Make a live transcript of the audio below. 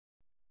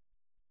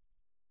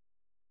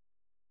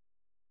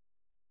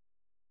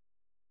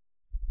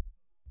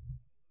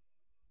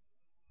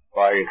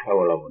வாழ்க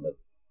வளமுடன்.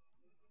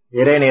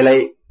 இறைநிலை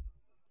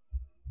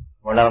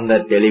உணர்ந்த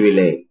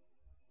தெளிவிலே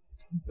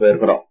இப்ப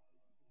இருக்கிறோம்.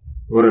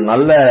 ஒரு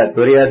நல்ல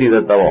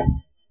துரியாதீத தவம்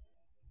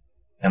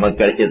நமக்கு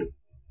கிடைச்சது.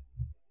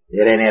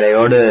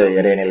 இறைநிலையோடு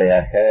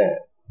இறைநிலையாக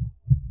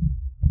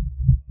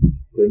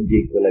கொஞ்சி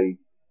குலவி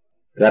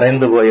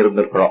கரைந்து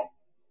போயிருந்திருக்கிறோம்.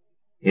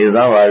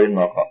 இதுதான் வாழ்வின்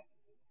நோக்கம்.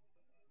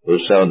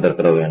 புதுசா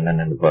வந்திருக்கிறவங்க என்ன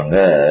நினைப்பாங்க,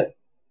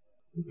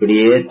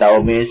 இப்படியே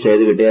தவமே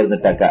செய்துகிட்டே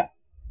இருந்துட்டாக்கா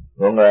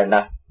தூங்க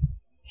வேண்டாம்,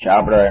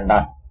 சாப்பிட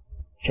வேண்டாம்,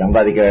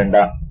 சம்பாதிக்க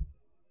வேண்டாம்,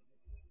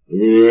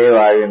 இதுவே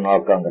வாழ்வின்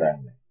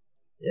நோக்கங்கிறாங்க.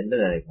 என்ன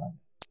நினைப்பாங்க?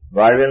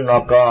 வாழ்வின்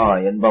நோக்கம்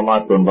இன்பமா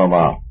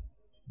துன்பமா?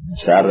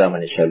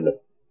 சாரதாமணி சொல்லு.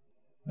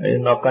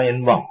 நோக்கம்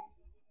இன்பம்.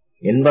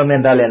 இன்பம்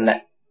என்றால் என்ன?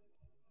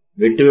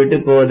 விட்டு விட்டு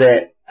போகுதே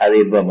அது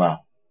இன்பமா?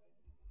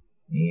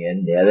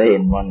 நீங்க எதை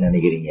இன்பம்னு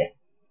நினைக்கிறீங்க?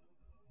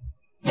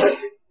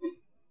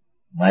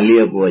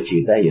 மல்லிகைப்பூ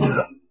வச்சுக்கிட்டா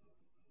இன்பம்.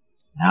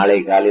 நாளை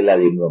காலையில்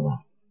அது இன்பமா?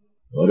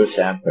 ஒரு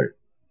சாம்பிள்.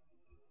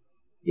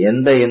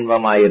 எந்த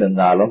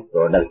இன்பமாயிருந்தாலும்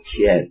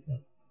தொடர்ச்சியா இருக்கு.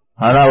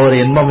 ஆனா ஒரு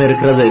இன்பம்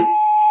இருக்கிறது,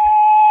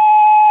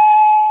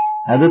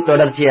 அது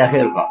தொடர்ச்சியாக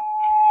இருக்கும்.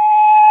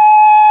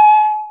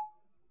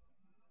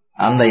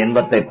 அந்த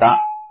இன்பத்தை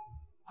தான்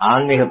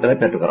ஆன்மீகத்துல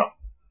பெற்றுக்கிறோம்.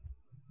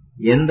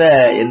 எந்த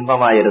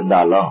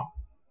இன்பமாயிருந்தாலும்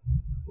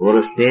ஒரு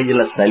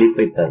ஸ்டேஜில்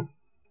சலிப்பை தரும்.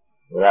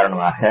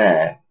 உதாரணமாக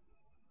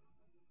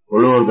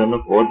புழுவுதுன்னு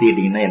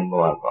போத்திக்கிட்டீங்கன்னா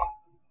இன்பமா இருக்கும்.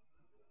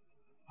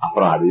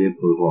 அப்புறம் அதுவே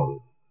புழுக்கம்.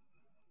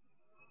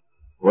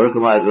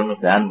 ஒழுக்கமா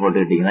இருக்குன்னு ஃபேன்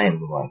போட்டுக்கிட்டீங்கன்னா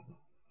இன்பமா இருக்கும்.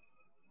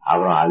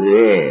 அப்புறம்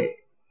அதுவே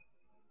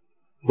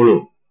புழு.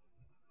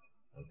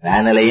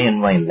 ஃபேனிலையும்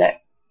இன்பம் இல்லை,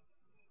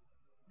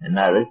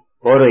 என்னது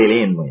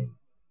போர்வையிலையும் இன்பம் இல்லை.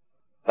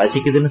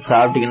 பசிக்குதுன்னு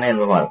சாப்பிட்டீங்கன்னா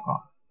இன்பமா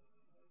இருக்கும்.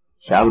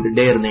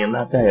 சாப்பிட்டுட்டே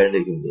இருந்தீங்கன்னாக்கா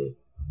எழுந்திருக்க முடியாது,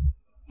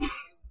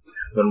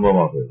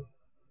 துன்பமா போயிடும்.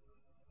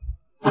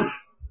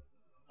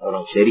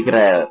 அப்புறம்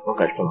செரிக்கிறப்போ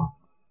கஷ்டமா.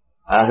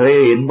 ஆகவே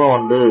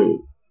இன்பம்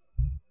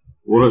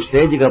ஒரு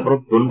ஸ்டேஜுக்கு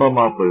அப்புறம்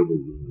துன்பமா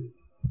போயிடுது.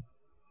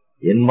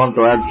 இன்பம்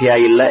தொடர்ச்சியா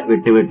இல்ல,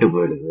 விட்டு விட்டு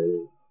போயிடுது.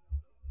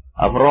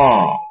 அப்புறம்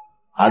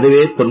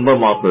அதுவே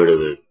துன்பமா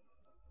போயிடுது.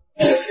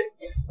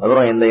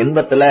 அப்புறம் இந்த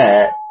இன்பத்துல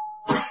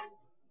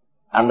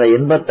அந்த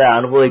இன்பத்தை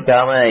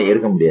அனுபவிக்காம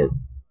இருக்க முடியாது.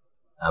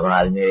 அப்புறம்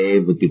அதுமாரியே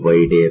புத்தி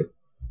போயிட்டே இருக்கும்.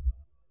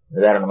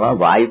 உதாரணமா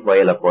வாய்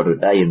புயல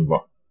போட்டுக்கிட்டா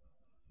இன்பம்.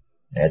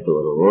 நேற்று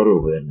ஒரு ஊரு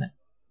போயிருந்தேன்,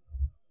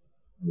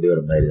 இப்படி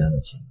ஒரு மாதிரி தான்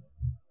வச்சுங்க.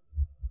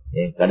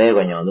 என் கடையை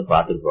கொஞ்சம்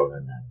பார்த்துட்டு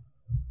போங்க.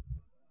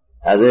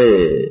 அது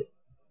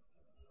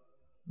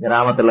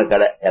கிராமத்துல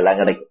கடை, எல்லாம்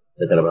கிடைக்கும்.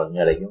 சித்திர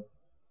பங்கு கிடைக்கும்,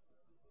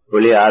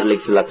 புளி,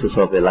 ஹார்லிக்ஸ், லக்ஸ்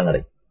சோப்பு எல்லாம்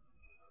கிடைக்கும்.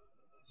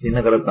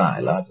 சின்ன கடை தான்,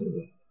 எல்லாம்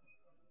வச்சிருக்கேன்.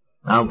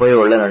 நான் போய்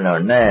உள்ள நின்ன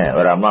உடனே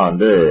ஒரு அம்மா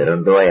 2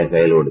 ரூபாய் என்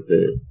கையில் கொடுத்து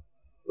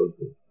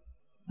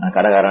நான்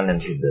கடைக்காரன்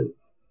நினைச்சுக்கிட்டது.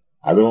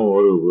 அதுவும்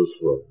ஒரு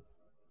ஊசு.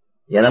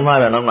 என்னமா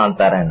வேணும் நான்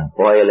தரேன்,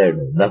 கோயில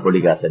இருந்தா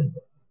பிடிக்காசன்.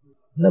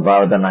 இந்த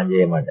பாவத்தை நான்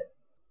செய்ய மாட்டேன்.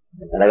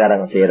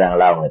 கடைக்காரங்க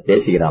செய்யறாங்களா, அவங்க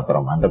பேசிக்கிறான்.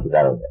 அப்புறம்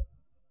மண்டபத்துக்காரங்க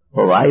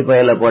இப்போ வாய்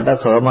பயல போட்டா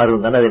சுகமா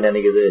இருந்தாலும் அது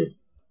நினைக்குது.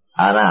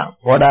 ஆனா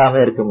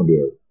போடாம இருக்க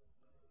முடியாது.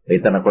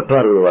 இத்தனை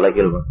குற்றவாளிகள்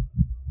வழக்கில்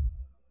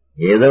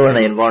ஏதோ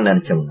ஒண்ணு இன்பம்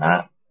நினைச்சோம்னா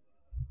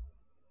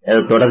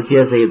அது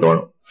தொடர்ச்சியா செய்ய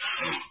தோணும்.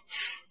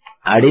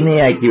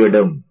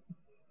 அடிமையாக்கிவிடும்.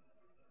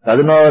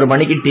 11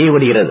 மணிக்கு டீ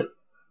குடிக்கிறது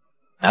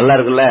நல்லா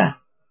இருக்குல்ல,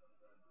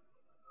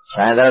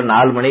 சாயந்தரம்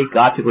 4 மணிக்கு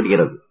காஃபி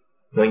குடிக்கிறது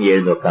தூங்கி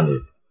எழுந்து உட்காந்து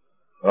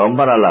ரொம்ப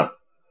நல்லா இருக்கும்.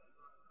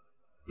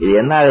 இது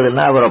என்ன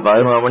ஆகுதுன்னா அப்புறம்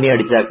 11 மணி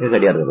அடிச்சாக்க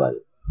கிடையாது பாது,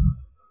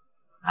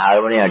 4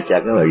 மணி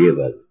அடிச்சாக்க வழியே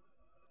பாது.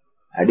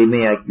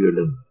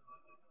 அடிமையாக்கிவிடும்.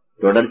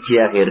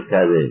 தொடர்ச்சியாக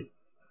இருக்காது,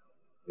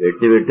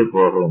 விட்டு விட்டு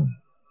போகும்,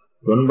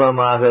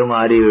 துன்பமாக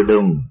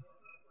மாறிவிடும்.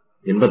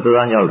 இன்பத்தை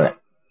தான் சொல்றேன்,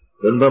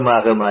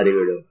 துன்பமாக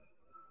மாறிவிடும்.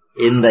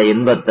 இந்த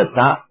இன்பத்தை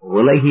தான்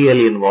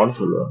உலகியல் இன்பம்னு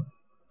சொல்லுவாங்க.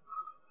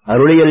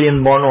 அருளியல்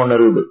இன்பம்னு ஒண்ணு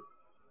இருக்குது,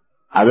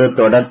 அது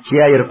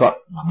தொடர்ச்சியா இருக்கும்.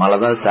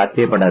 நம்மளாதான்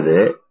சாத்தியப்படாது,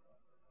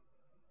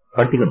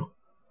 கட்டிக்கணும்.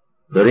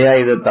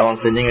 துரியாயுத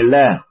தவம் செஞ்சீங்கல்ல,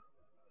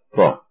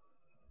 போ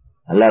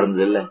நல்லா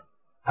இருந்தது இல்ல,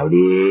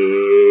 அப்படியே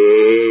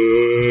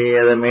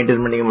அதை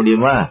மெயின்டைன் பண்ணிக்க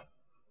முடியுமா?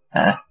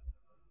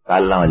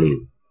 காலெல்லாம்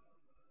வலிக்குது,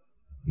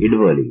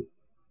 இடுப்பு வலிக்குது,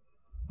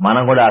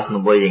 மனம் கூட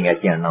ஆசனம் போய்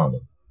எங்கேயாச்சும் எண்ணம் வந்து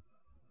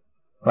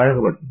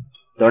பழக்கப்பட்டு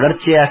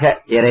தொடர்ச்சியாக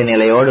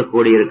இறைநிலையோடு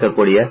கூடி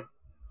இருக்கக்கூடிய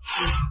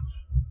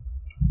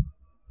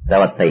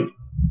தவத்தை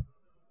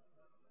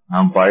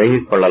நாம்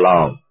பழகிக்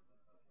கொள்ளலாம்.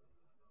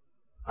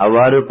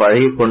 அவ்வாறு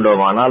பழகிக்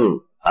கொண்டோமானால்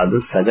அது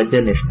சகஜ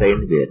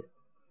நிஷ்டைன்னு பேரு.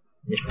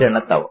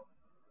 நிஷ்டைன்னா தவம்.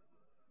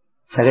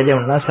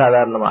 சகஜம்னா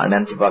சாதாரணமா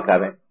நினைச்சு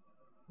பார்க்காம,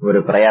 ஒரு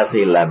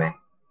பிரயாசம் இல்லாம,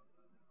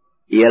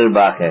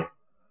 இயல்பாக,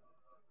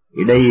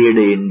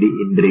 இடையீடு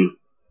இன்றி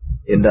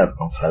என்று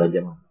அர்த்தம்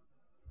சகஜமா.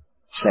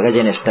 சகஜ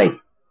நிஷ்டை.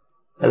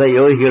 அதான்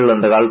யோகிகள்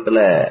அந்த காலத்துல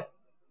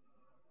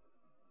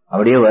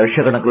அப்படியே வருஷ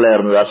கணக்குல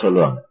இருந்ததா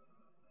சொல்லுவாங்க.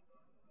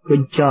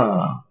 கொஞ்சம்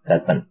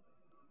கத்தன்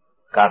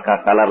காக்கா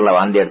கலர்ல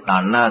வாந்தி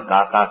எடுத்தான்னா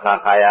காக்கா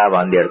காக்காயா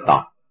வாந்தி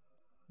எடுத்தான்,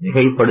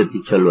 மிகைப்படுத்தி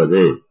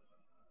சொல்வது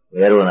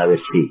வேறுவன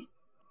வெற்றி.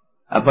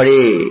 அப்படி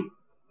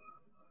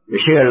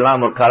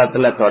விஷயங்கள்லாம்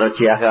முற்காலத்துல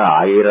தொடர்ச்சியாக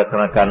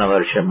ஆயிரக்கணக்கான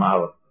வருஷமா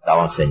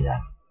தவம்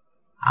செஞ்சாங்க.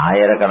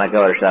 ஆயிரக்கணக்க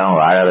வருஷம்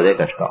வாழறதே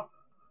கஷ்டம்.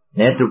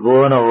 நேற்று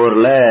போன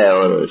ஊர்ல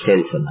ஒரு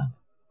செய்தி சொன்னாங்க.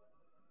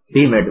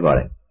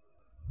 மேட்டுப்பாளையம்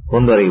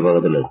பூந்துறைக்கு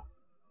பக்கத்துல இருக்கு.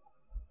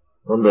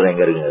 பூந்துறை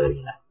எங்க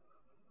இருக்குங்க?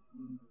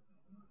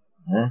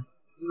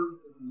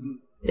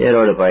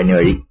 ஈரோடு பழனி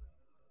வழி.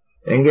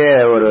 எங்க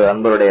ஒரு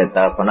அன்பருடைய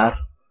தகப்பனார்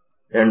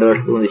 2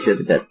 வருஷத்துக்கு முந்தி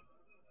சேர்த்துட்டார்.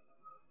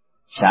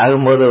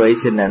 சாகும்போது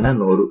வயசு என்னன்னா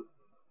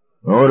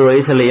 100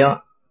 வயசுலயும்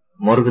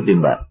முறுக்கு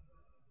திம்பார்.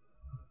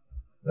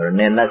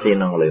 உடனே என்ன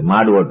செய்யணும்? உங்களுக்கு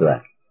மாடு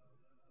ஓட்டுவார்.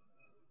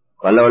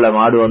 கொல்லவுள்ள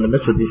மாடு வந்துட்டு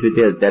சுத்தி சுத்தி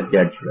அதை தேர்ச்சி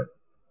அடிச்சுடுவார்.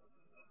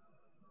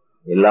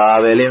 எல்லா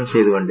வேலையும்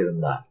செய்து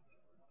கொண்டிருந்தார்.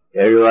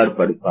 எழுவார்,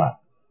 படிப்பார்.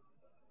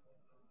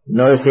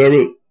 இன்னொரு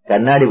செய்தி,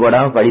 கண்ணாடி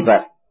போடாம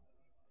படிப்பார்.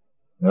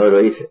 100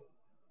 வயசு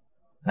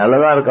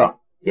நல்லதா இருக்கும்,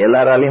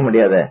 எல்லாராலையும்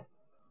முடியாத.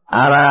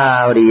 ஆனா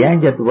அவர்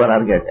ஏன் செத்து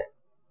போனார்னு கேட்டேன்.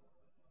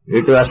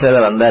 வீட்டு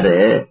வாசல வந்தாரு.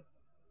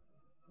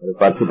 ஒரு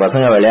 10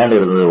 பசங்க விளையாண்டு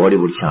இருந்தது, ஓடி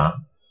பிடிச்சான்.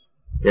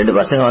 2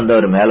 பசங்க வந்து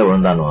அவர் மேல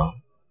விழுந்தானுவான்.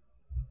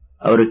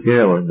 அவரு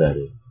கீழே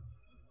விழுந்தாரு.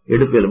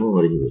 இடுப்பு எலும்பு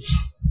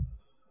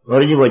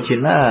முறிஞ்சு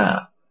போச்சுன்னா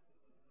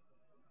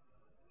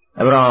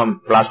அப்புறம்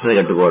பிளாஸ்டர்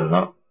கட்டு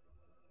போடணும்,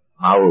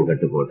 மாவு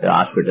கட்டு போட்டு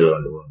ஹாஸ்பிட்டல்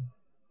கொண்டு போகணும்.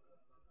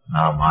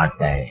 நான்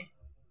மாட்டேன்,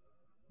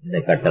 இந்த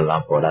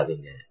கட்டெல்லாம்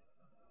போடாதீங்க.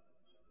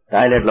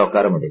 டாய்லெட்ல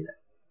உட்கார முடியல,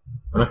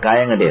 ஒன்னும்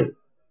காயம் கிடையாது.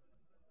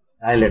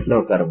 டாய்லெட்ல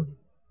உட்கார முடியல.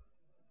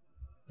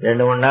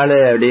 2-3 நாள்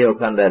அப்படியே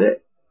உட்கார்ந்தாரு.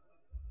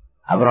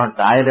 அப்புறம்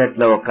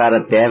டாய்லெட்ல உட்கார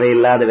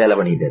தேவையில்லாத வேலை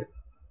பண்ணிட்டாரு.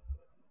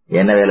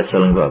 என்ன வேலை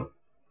சொல்லுங்க?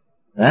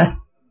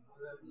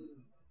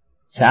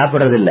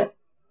 சாப்பிடறது இல்ல,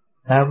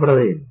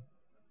 சாப்பிடறதே இல்லை.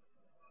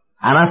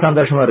 ஆனா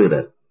சந்தோஷமா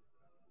இருக்கிறார்.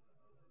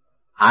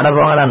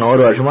 அடப்போங்க, நான்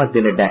 100 வருஷமா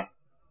தின்னுட்டேன்,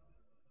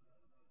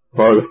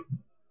 போதும்,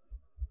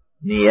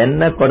 நீ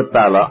என்ன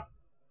கொடுத்தாலும்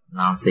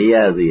நான்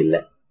செய்யாது இல்ல,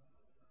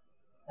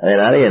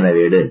 அதனால என்ன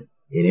வீடு,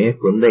 இனிமே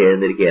குந்த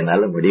எழுந்திருக்க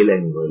என்னால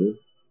முடியலங்கும் போது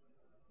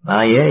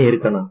நான் ஏன்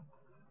இருக்கணும்?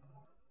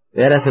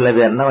 வேற சில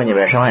பேர்னா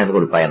கொஞ்சம் விஷமா இருந்து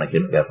கொடுப்பா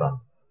எனக்குன்னு கேட்பாங்க.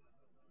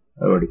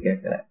 அப்படி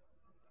கேட்கிற.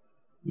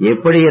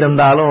 எப்படி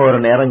இருந்தாலும் ஒரு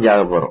நேரம்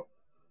சாக போறோம்.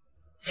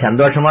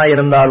 சந்தோஷமா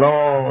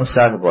இருந்தாலும்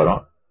சாக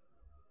போறோம்,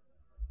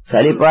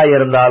 சலிப்பா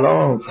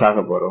இருந்தாலும்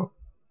சாக போறோம்.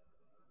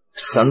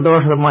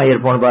 சந்தோஷமா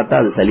இருப்போம்னு பார்த்தா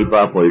அது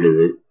சலிப்பா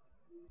போயிடுது.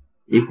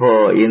 இப்போ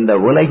இந்த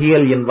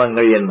உலகியல்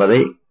இன்பங்கள் என்பதை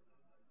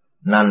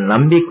நான்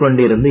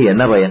நம்பிக்கொண்டிருந்து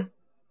என்ன பயன்?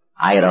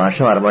 1000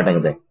 வருஷம்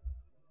வரமாட்டேங்குது.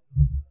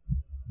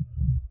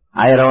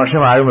 1000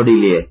 வருஷம் வாழ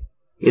முடியலையே.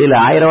 இதுல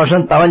 1000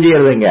 வருஷம்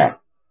தவஞ்செய்யறதுங்க.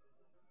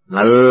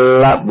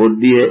 நல்லா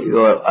புத்தியை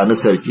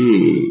அனுசரிச்சு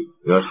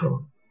யோசனை.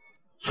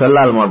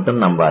 சொல்லால்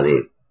மட்டும் நம்பாதே.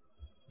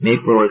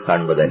 மெய்ப்பொருள்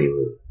காண்பது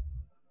அறிவு.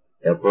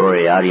 எப்பொருள்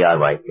யார் யார்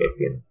வாய்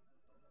கேட்கணும்.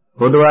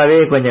 பொதுவாவே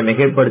கொஞ்சம்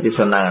மிகைப்படுத்தி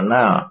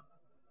சொன்னாங்கன்னா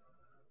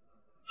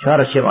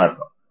சுவாரஸ்யமா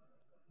இருக்கும்.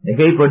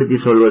 மிகைப்படுத்தி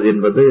சொல்வது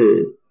என்பது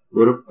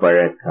ஒரு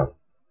பழக்கம்.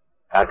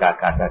 காக்கா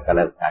காக்கா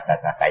கலர் காக்கா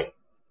காக்காய்.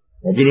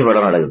 ரஜினி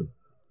படம் நடக்குது.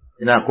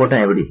 ஏன்னா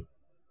கூட்டம் எப்படி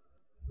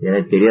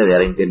எனக்கு தெரியாது,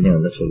 யாரையும் தெரிஞ்சு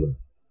வந்து சொல்லுங்க.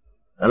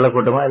 நல்ல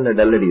கூட்டமா இல்ல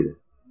டல் அடிக்குது?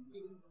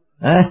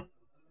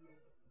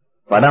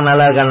 படம்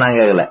நல்லா இருக்கான்னு நான்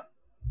கேட்கல.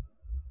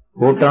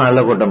 கூட்டம்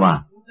நல்ல கூட்டமா?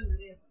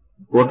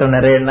 கூட்டம்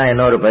நிறையன்னா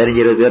என்ன ஒரு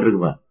 15-20 பேர்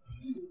இருக்குமா?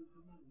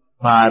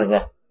 பாருங்க,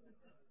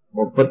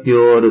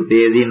 31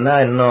 தேதின்னா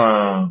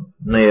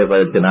இன்னும்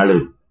 10 நாள்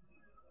இருக்கு.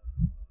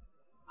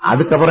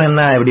 அதுக்கப்புறம்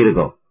என்ன எப்படி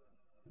இருக்கும்?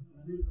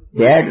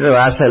 தியேட்டர்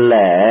வாசல்ல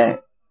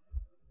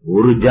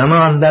ஒரு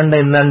ஜனம் அந்தாண்ட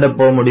இந்தாண்ட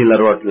போக முடியல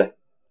ரோட்ல.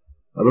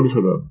 அப்படி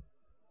சொல்லுவாங்க.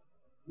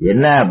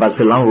 என்ன பஸ்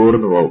எல்லாம்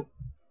ஊர்ந்து போகும்,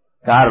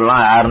 கார்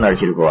எல்லாம் யாருன்னு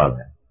அடிச்சுட்டு போவாங்க,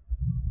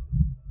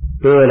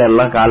 2 வீலர்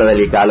எல்லாம்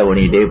காலை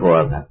ஒணிக்கிட்டே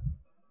போவாங்க,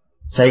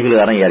 சைக்கிள்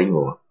காரன் இறங்கி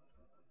போவான்.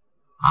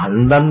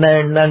 அந்தந்த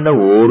இந்தாண்ட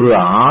ஒரு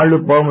ஆளு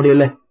போக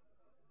முடியல,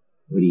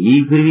 ஒரு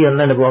ஈக்குருவி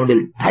அந்தாண்ட போக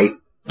முடியல.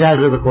 டைட்டா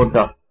இருக்கிறது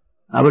கூட்டம்.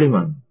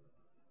 அப்படிமா?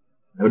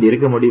 அப்படி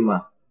இருக்க முடியுமா?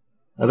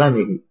 அதான்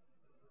மிகி.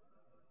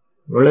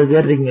 இவ்வளவு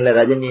பேர் இருக்கீங்களா?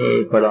 ரஜினி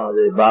படம்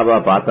அது பாபா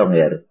பார்த்தவங்க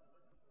யாரு?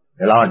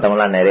 இளவட்டம்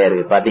எல்லாம் நிறைய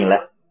இருக்கு, பாத்தீங்களா?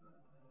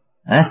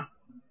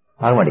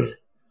 பார்க்க மாட்டீங்க?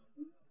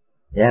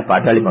 ஏன்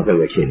பாட்டாளி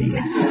மக்கள் கட்சி நீங்க?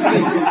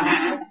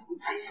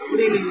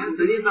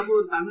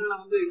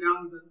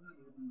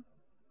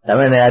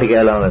 தமிழ் யாரு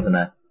கேவலம்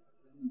பேசுன?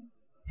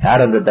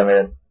 யார் அந்த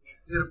தமிழன்?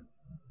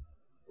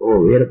 ஓ,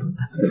 வீரப்பன்.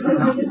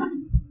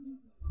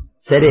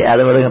 சரி,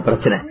 அதை விடுங்க,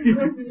 பிரச்சனை.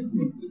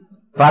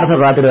 படத்தை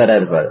பார்த்துட்டு வர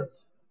இருப்பாரு.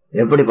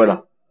 எப்படி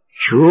படம்?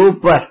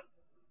 சூப்பர்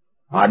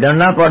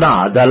படம்னா படம்,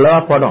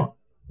 அதெல்லாம் படம்.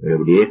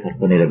 எப்படியே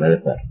கற்பனையில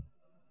மிதப்பார்.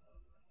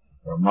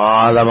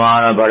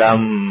 பிரமாதமான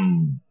படம்,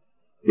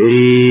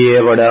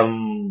 பெரிய படம்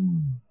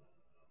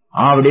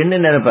அப்படின்னு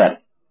நினைப்பார்.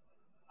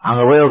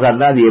 அங்க போய்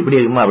உட்கார்ந்தா அது எப்படி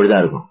இருக்குமோ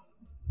அப்படிதான் இருக்கும்.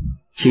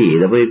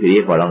 இத போய்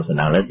பெரிய படம்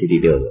சொன்னாங்களே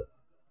திட்டிகிட்டே வருவார்.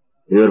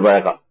 இது ஒரு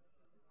பழக்கம்.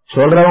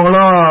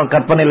 சொல்றவங்களும்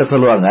கற்பனையில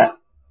சொல்லுவாங்க,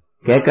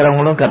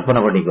 கேட்கறவங்களும்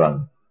கற்பனை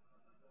பண்ணிக்குவாங்க.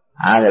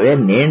 ஆகவே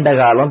நீண்ட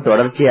காலம்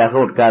தொடர்ச்சியாக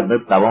உட்கார்ந்து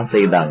தவம்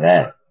செய்தாங்க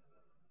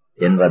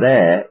என்பதை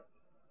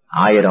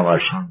 1000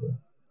 வருஷம்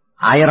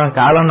 1000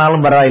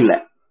 காலம்னாலும் பரவாயில்ல.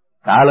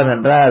 காலம்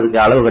என்றா அதுக்கு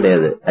அளவு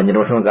கிடையாது. 5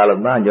 நிமிஷமும்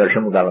காலம் தான், 5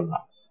 வருஷமும் காலம்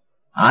தான்.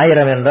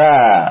 1000 என்றா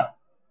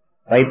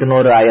வயிற்று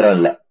 100 1000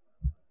 இல்ல.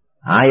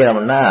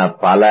 1000ன்னா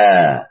பல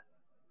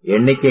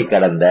எண்ணிக்கை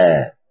கடந்த,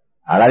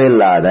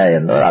 அளவில்லாத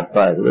என்ற ஒரு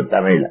அர்த்தம் இருக்குது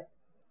தமிழ்ல.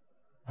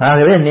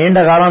 ஆகவே நீண்ட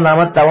காலம்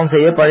நாம தவம்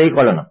செய்ய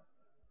பழகிக்கொள்ளணும்.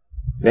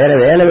 வேற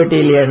வேலை வெட்டி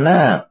இல்லையன்னா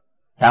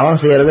தவம்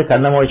செய்யறது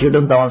கண்ணை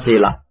முடிச்சுக்கிட்டும் தவம்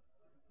செய்யலாம்,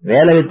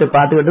 வேலை வித்து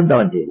பார்த்துக்கிட்டும்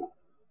தவம் செய்யலாம்.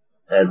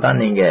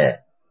 அதுதான் நீங்க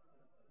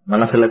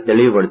மனசுல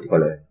தெளிவுபடுத்திக்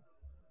கொள்ள வேண்டும்.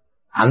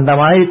 அந்த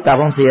மாதிரி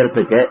தவம்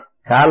செய்யறதுக்கு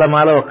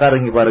காலமால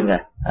உட்காருங்க பாருங்க,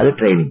 அது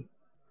ட்ரைனிங்.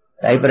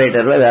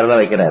 டைப்ரைட்டர்ல விரல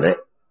வைக்கிறாரு,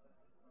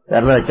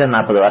 விரல வச்சா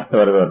 40 வார்த்தை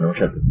வருது ஒரு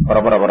நிமிஷத்துக்கு,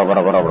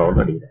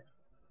 பரபரன்னு அடிக்கிறார்.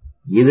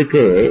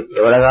 இதுக்கு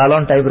எவ்வளவு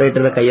காலம்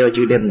டைப்ரைட்டர்ல கைய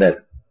வச்சுக்கிட்டே இருந்தார்,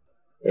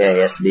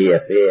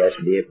 எஸ்டிஎஃப்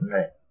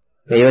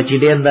கைய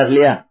வச்சுக்கிட்டே இருந்தார்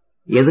இல்லையா?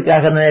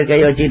 எதுக்காக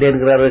கைய வச்சுக்கிட்டே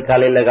இருக்கிறாரு?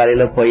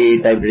 காலையில போய்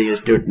டைப்ரைட்டிங்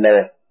இன்ஸ்டிடியூட்ல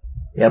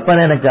எப்ப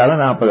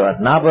நினைச்சாலும்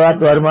 40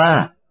 வார்த்தை வருமா?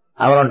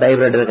 அவரும்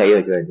டைப்ரைட்டர் கைய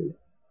வைக்க வேண்டியது.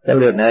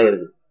 ஒரு நிலை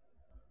இருக்கு.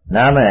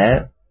 நாம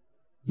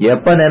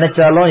எப்ப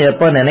நினைச்சாலும்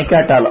எப்ப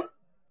நினைக்காட்டாலும்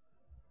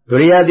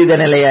துரியாதீத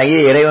நிலையாகி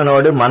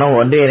இறைவனோடு மனம்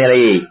ஒன்றிய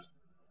நிலையை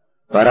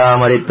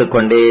பராமரித்துக்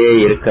கொண்டே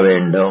இருக்க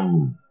வேண்டும்.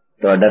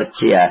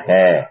 தொடர்ச்சியாக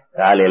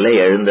காலையில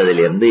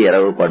எழுந்ததிலிருந்து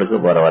இரவு படுக்க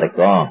போற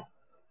வரைக்கும்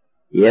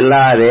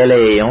எல்லா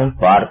வேலையையும்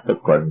பார்த்து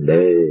கொண்டு.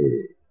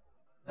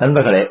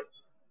 நண்பர்களே,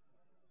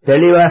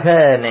 தெளிவாக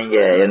நீங்க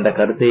எந்த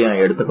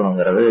கருத்தையும்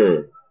எடுத்துக்கணுங்கிறது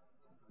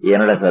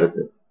என்னோட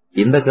கருத்து.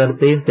 இந்த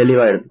கருத்தையும்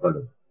தெளிவா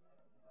எடுத்துக்கொள்ளும்.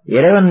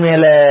 இறைவன்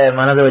மேல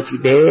மனதை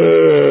வச்சுக்கிட்டே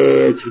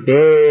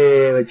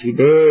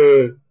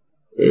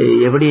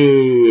எப்படி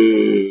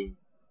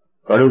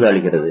கழுவு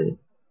அளிக்கிறது,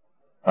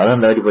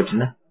 அதான் தவறி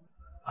போச்சுன்னா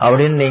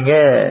அப்படின்னு நீங்க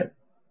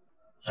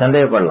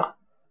சந்தேகப்படலாம்.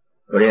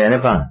 அப்படி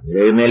நினைப்பாங்க,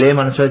 இறைவன் மேலேயே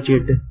மனசு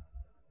வச்சுக்கிட்டு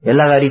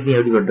எல்லா காரியத்தையும்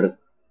எப்படி பண்றது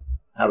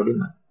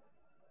அப்படின்னா,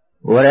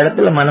 ஒரு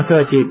இடத்துல மனசை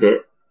வச்சுக்கிட்டு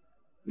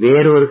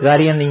வேற ஒரு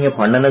காரியம் நீங்க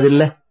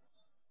பண்ணனதில்லை.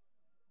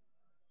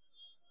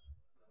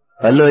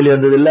 பல்லு வலி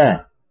வந்தது இல்ல,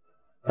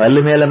 பல்லு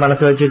மேல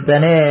மனசு வச்சுட்டு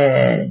தானே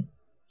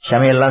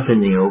சமையல்லாம்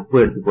செஞ்சீங்க.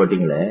 உப்பு எடுத்து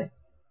போட்டீங்களே,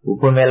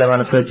 உப்பு மேல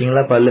மனசு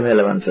வச்சீங்களா, பல்லு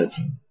மேல மனசு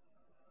வச்சீங்க?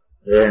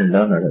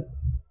 ரெண்டும் நடக்கும்.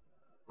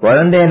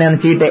 குழந்தைய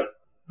நினைச்சுக்கிட்டே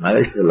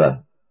மகிழ்ச்சி சொல்லுவாங்க,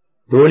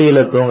 தூளியில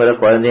தூங்குற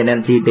குழந்தைய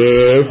நினைச்சுக்கிட்டே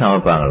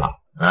சமைப்பாங்களாம்.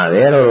 நான்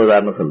வேற ஒரு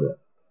உதாரணம் சொல்லுவேன்.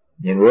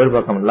 எங்க ஊர்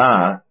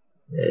பக்கம்லாம்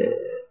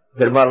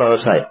பெரும்பாலும்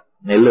விவசாயம்,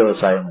 நெல்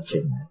விவசாயம்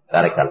வச்சுங்க.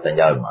 காரைக்கால்,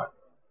 தஞ்சாவூர் மாவட்டம்.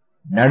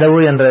 நடவு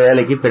என்ற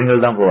வேலைக்கு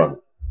பெண்கள் தான் போவாங்க.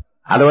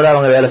 அதோட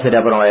அவங்க வேலை சரி,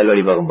 அப்புறம்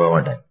வயல்வெளி பக்கம் போக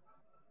மாட்டாங்க.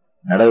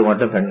 நடவு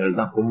மட்டும் பெண்கள்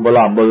தான்.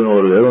 கும்பலாம் 50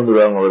 ஒரு பேர்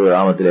வந்துடுவாங்க. ஒரு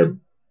கிராமத்துல இருந்து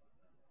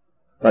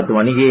 10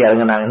 மணிக்கு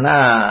இறங்கினாங்கன்னா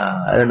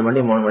 2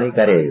 மணி 3 மணிக்கு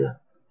கரை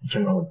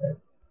ஆயிடுவாங்க.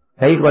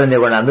 கை குழந்தைய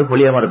கொண்டாந்து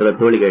புளிய மரத்துல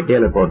தோழி கட்டி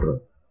அதை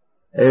போட்டுருவோம்.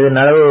 இது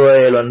நடவு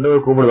வயல்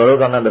கூப்பிடுற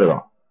அளவுக்கு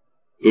வந்துருக்கோம்.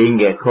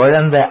 இங்க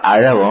குழந்தை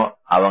அழவும்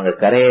அவங்க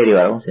கரையேறி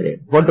வரவும் சரி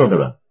போட்டு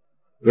வந்துடுவாங்க.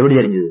 எப்படி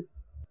தெரிஞ்சது?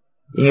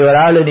 இங்க ஒரு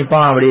ஆளு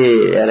நிப்பான், அப்படி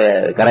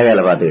கரை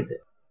வேலை பார்த்துக்கிட்டு,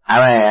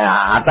 அவன்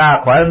அத்தா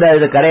குழந்தை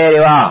இது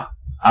கரையேறிவா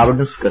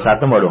அப்படின்னு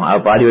சத்தம் போடுவான்.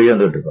 அவ பாதி வழி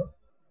வந்துட்டு இருப்பான்.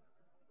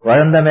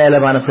 குழந்தை மேல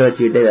மனசு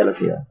வச்சுக்கிட்டே வேலை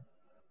செய்வான்.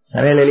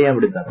 சமையலையும்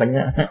அப்படித்தான்,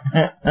 கொஞ்சம்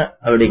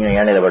அப்படிங்க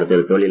ஏனையில படுத்து,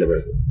 தொழில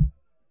படுத்து,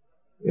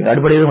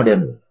 அடுப்படையும்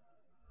முடியாது.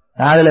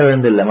 காதுல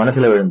விழுந்து இல்ல,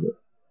 மனசுல விழுந்து.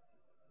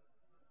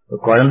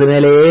 குழந்தை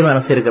மேலேயே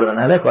மனசு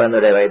இருக்கிறதுனால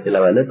குழந்தைய வயிற்று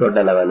லெவலு,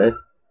 தொண்டை லெவலு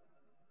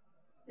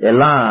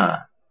எல்லாம்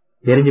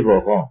தெரிஞ்சு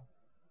போகும்.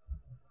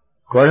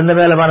 குழந்தை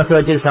மேல மனசு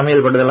வச்சு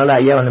சமையல் பண்றதுனால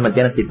ஐயா வந்து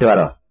மத்தியானம் திட்டு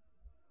வரோம்,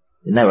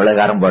 என்ன இவ்வளவு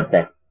காரம்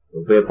போட்ட,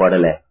 உப்பே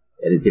போடல,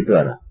 எது திட்டு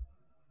வரோம்.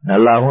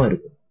 நல்லாவும்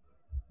இருக்கு.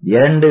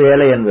 2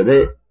 வேலை என்பது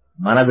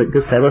மனதுக்கு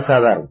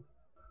சர்வசாதாரணம்.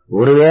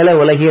 ஒருவேளை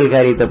உலகியல்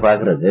காரியத்தை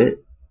பார்க்கறது,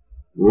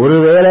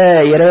 ஒருவேளை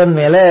இறைவன்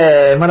மேல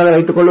மனதை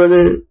வைத்துக்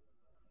கொள்வது,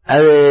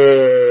 அது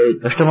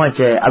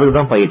கஷ்டமாச்சே.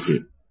 அதுக்குதான் பயிற்சி.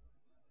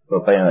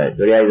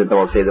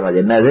 துரியாயுதத்தை செய்த அது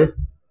என்னது?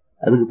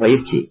 அதுக்கு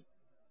பயிற்சி.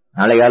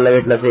 நாளை காலைல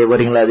வீட்டுல செய்ய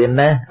போறீங்களா, அது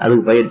என்ன?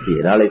 அதுக்கு பயிற்சி.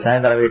 நாளை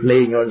சாயந்தரம் வீட்டுல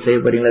இங்க வந்து செய்ய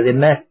போறீங்களா, அது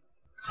என்ன?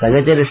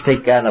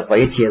 சகஜரிஷ்டைக்கான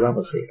பயிற்சியை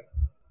தான் செய்யறோம்.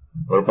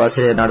 ஒரு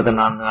பாசிரியர் நடத்த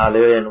 4 நாள்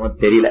என்னமோ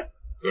தெரியல,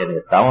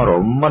 எனக்கு தவம்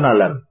ரொம்ப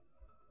நல்லா இருந்தது.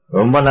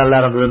 ரொம்ப நல்லா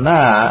இருந்ததுன்னா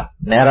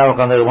நேரா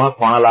உட்காந்துக்குமா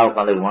கோணலா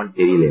உட்காந்துக்குமான்னு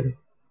தெரியல.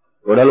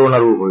 உடல்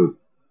உணர்வு போயிடும்.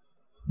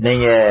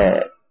 நீங்க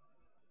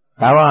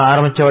தவம்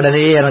ஆரம்பிச்ச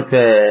உடனே எனக்கு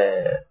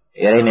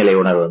இறைநிலை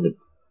உணர்வு வந்து,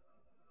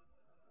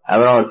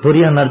 அப்புறம்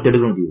துரியம் நேரம்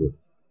திடுக்க முடியுது.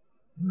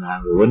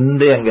 நாங்க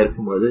ஒன்று அங்க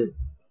இருக்கும்போது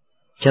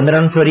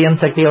சந்திரன்,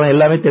 சூரியன், சக்தி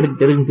எல்லாமே திடுக்கு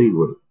தூக்கி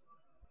போகுது.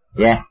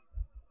 ஏன்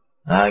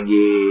நான்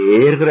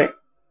அங்கேயே இருக்கிறேன்,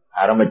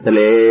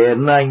 ஆரம்பத்திலே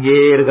இருந்து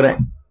அங்கேயே இருக்கிறேன்.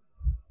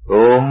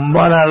 ரொம்ப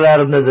நல்லா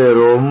இருந்தது,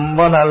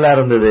 ரொம்ப நல்லா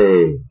இருந்தது.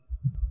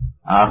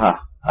 ஆஹா,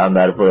 அந்த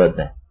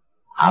அற்புதத்தை.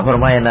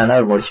 அப்புறமா என்னன்னா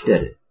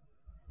முடிச்சுட்டாரு.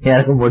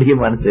 எனக்கு முடிக்க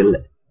மனசு இல்லை,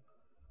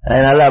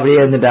 அதனால அப்படியே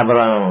இருந்துட்டு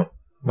அப்புறம்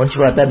முடிச்சு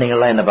பார்த்தா நீங்க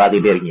எல்லாம் என்ன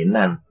பாத்துக்கிட்டே இருக்கீங்க,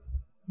 என்ன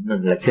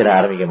இன்னும் லட்சம்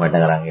ஆரம்பிக்க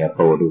மாட்டேங்கிறாங்க,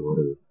 எப்ப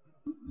ஓடுது.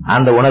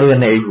 அந்த உணர்வு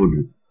என்ன எழுப்பி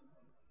விடுது.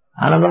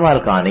 ஆனந்தமா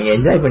இருக்கும். நீங்க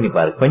என்ஜாய் பண்ணி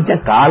பாருங்க.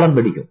 கொஞ்சம் காலம்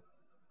பிடிக்கும்.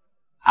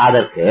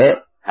 அதற்கு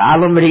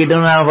காலம்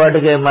பிடிக்கிட்டோம், நான்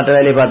பாட்டுக்கு மற்ற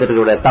வேலையை பார்த்துட்டு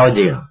இருக்க கூடாது, தவம்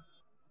செய்யணும்.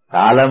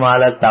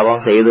 காலமால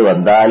தவம் செய்து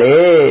வந்தாலே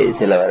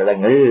சில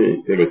வருடங்கள்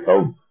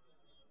கிடைக்கும்.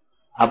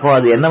 அப்போ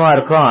அது என்னவா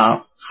இருக்கும்?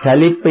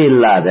 சலிப்பு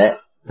இல்லாத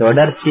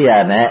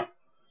தொடர்ச்சியான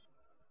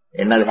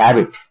என்னது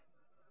ஹேபிட்,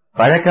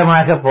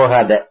 பழக்கமாக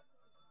போகாத.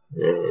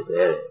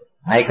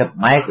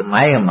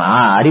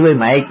 அறிவை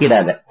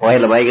மயக்கிடாத,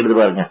 கோயில மயக்கிடுது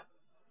பாருங்க,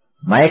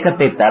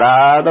 மயக்கத்தை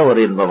தராத ஒரு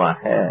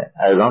இன்பமாக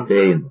அதுதான்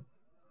பேரின்பம்.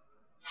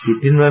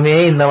 சிற்றின்பமே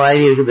இந்த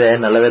மாதிரி இருக்குது,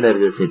 நல்லதான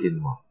இருக்குது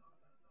சிற்றின்பம்.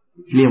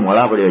 இட்லி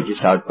மொளாப்பொடி வச்சு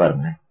சாப்பிட்டு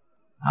பாருங்க.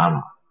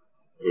 ஆமா,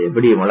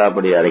 எப்படி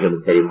மொளாப்பொடி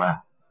அரைக்கிறது தெரியுமா?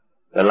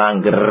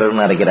 இதெல்லாம்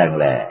கிரன்னு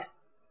அரைக்கிறாங்களே,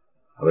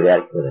 அப்படியா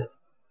இருக்குது.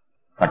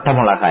 பட்டை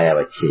மிளகாய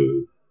வச்சு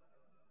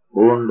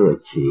பூண்டு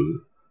வச்சு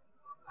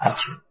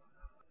அரைச்சு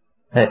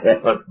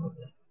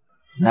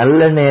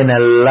நல்லெண்ணெய்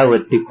நல்லா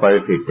வெட்டி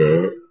குழப்பிட்டு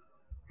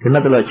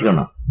கிண்ணத்துல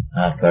வச்சுக்கணும்.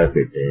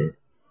 குழப்பிட்டு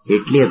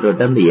இட்லியை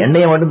தொட்டு அந்த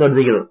எண்ணெயை மட்டும்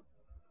தொடுத்திக்கணும்.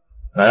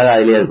 மிளகா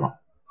அதுலயே இருக்கும்.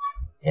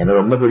 எனக்கு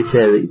ரொம்ப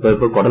பிடிச்சது.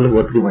 இப்ப குடலுக்கு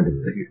ஒத்துக்க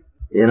மாட்டேங்குது.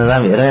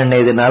 என்னதான் வெறும்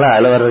எண்ணெய் இதனால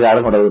அதுல வர்றதுக்கு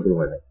யாரும் குடல் ஒத்துக்க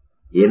மாட்டேன்.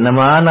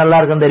 என்னமா நல்லா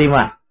இருக்கும்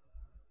தெரியுமா?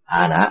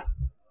 ஆனா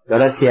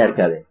தொடர்ச்சியா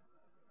இருக்காது,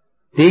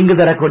 தீங்கு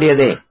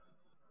தரக்கூடியதே.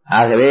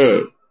 ஆகவே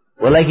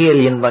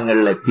உலகியல்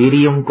இன்பங்கள்ல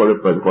பிரியும்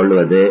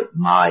கொள்வது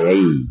மாயை.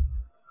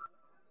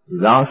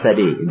 இதுதான்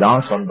சரி,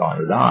 இதான் சொந்தம்,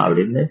 இதுதான்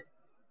அப்படின்னு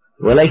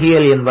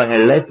உலகியல்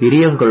இன்பங்கள்ல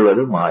பிரியம்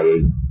கொள்வது மாயை.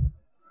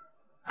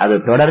 அது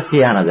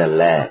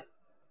தொடர்ச்சியானதல்ல,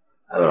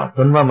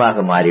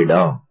 துன்பமாக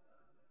மாறிடும்,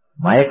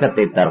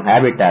 மயக்கத்தை தரும்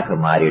ஹேபிட்டாக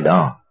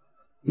மாறிடும்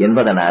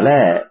என்பதனால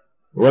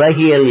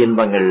உலகியல்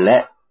இன்பங்கள்ல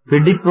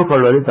பிடிப்பு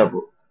கொள்வது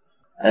தப்பு.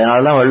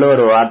 அதனாலதான் வள்ளுவர்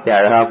ஒரு வார்த்தை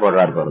அழகா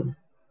போடுறார் பாருங்க,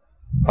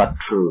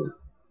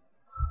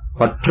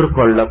 பற்று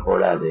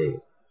கொள்ளக்கூடாது.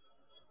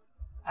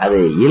 அது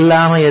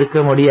இல்லாம இருக்க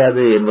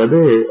முடியாது என்பது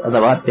அந்த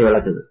வார்த்தை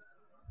விளக்குது.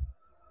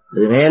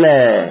 இது மேல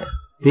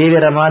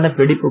தீவிரமான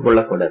பிடிப்பு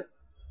கொள்ளக்கூடாது,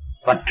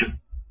 பற்று.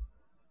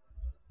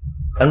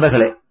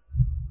 நண்பர்களே,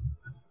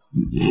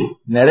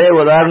 நிறைய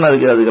உதாரணம்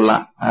இருக்கு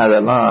அதுக்கெல்லாம்.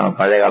 அதெல்லாம்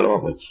பழைய காலமா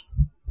போச்சு.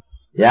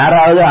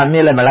 யாராவது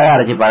அம்மியில மிளகா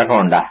அரைச்சி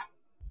பழக்கம் உண்டா?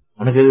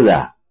 உனக்கு இருக்குதா?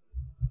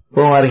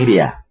 பூவும்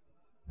அரைக்கிறியா?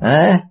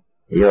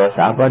 ஐயோ,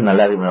 சாப்பாடு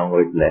நல்லா இருக்கு உங்க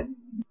வீட்டுல.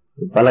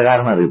 பல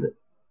காரணம் இருக்குது.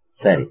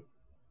 சரி,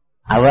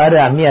 அவ்வாறு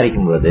அம்மி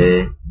அரைக்கும் போது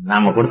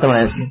நாம கொடுத்த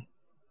மனசு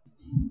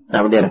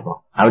அப்படி இருக்கும்.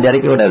 அப்படி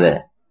அரைக்க கூடாது,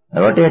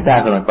 ரொட்டேட்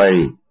ஆக்கணும்.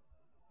 பழவி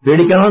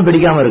பிடிக்கணும்,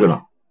 பிடிக்காம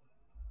இருக்கணும்.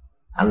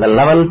 அந்த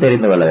லெவல்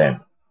தெரிந்து கொள்ள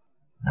வேண்டும்.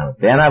 நம்ம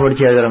பேனா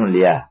பிடிச்சு எழுதுறோம்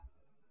இல்லையா,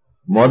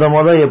 முத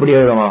எப்படி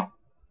எழுதணும்?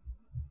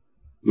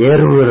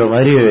 ஏறுகிற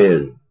மாதிரி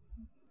எழுது.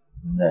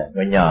 இந்த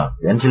கொஞ்சம்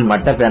பென்சில்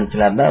மட்டை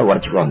பென்சிலா இருந்தா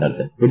உடச்சுக்கோ, அந்த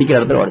இடத்துல பிடிக்கிற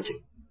இடத்துல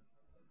உடச்சுக்கோ.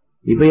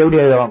 இப்ப எப்படி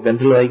எழுதுறோம்?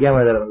 பென்சில்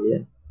வைக்காம எழுதுறோம் இல்லையா?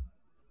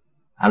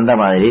 அந்த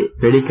மாதிரி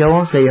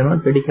பிடிக்கவும்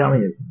செய்யணும், பிடிக்காம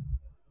இருக்கணும்.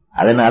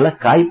 அதனால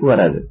காய்ப்பு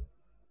வராது.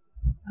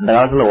 அந்த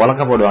காலத்துல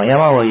உலக்க போடுவாங்க.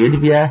 ஏமா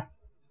இடிப்பியா?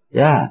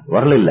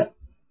 உரல் இல்ல,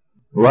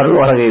 உரல்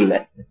உலக இல்ல,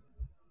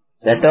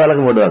 ரெட்டை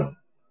விளக்கு போடுவாங்க.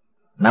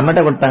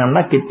 நம்மகிட்ட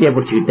கொடுத்தாங்கன்னா கிட்டிய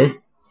பிடிச்சுக்கிட்டு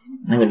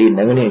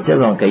நகனி வச்சு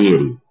அது அவன்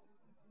கையேறி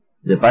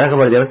இது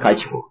பழக்கப்படுத்த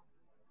காய்ச்சி போகும்.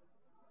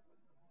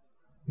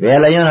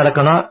 வேலையும்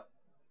நடக்கணும்,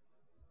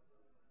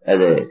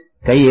 அது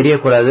கை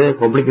எரியக்கூடாது,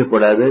 கொப்பளிக்க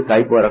கூடாது,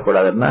 காய்ப்பு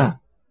வரக்கூடாதுன்னா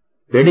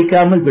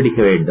பிடிக்காமல்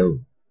பிடிக்க வேண்டும்.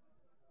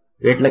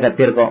 வீட்டுல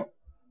கத்தி இருக்கும்,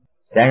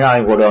 தேங்காய்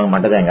வாங்கி போடுவாங்க,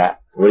 மட்டை தேங்காய்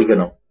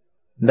ஒழிக்கணும்.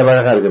 இந்த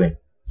பழக்கம் இருக்குமே,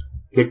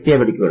 கெட்டியா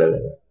பிடிக்க கூடாது.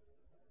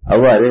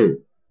 அவ்வாறு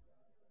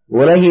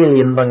உலகியல்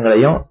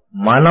இன்பங்களையும்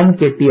மனம்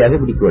கெட்டியாக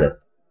பிடிக்கக்கூடாது.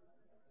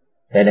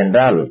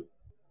 ஏனென்றால்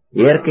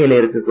இயற்கையில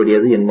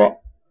இருக்கக்கூடியது இன்பம்.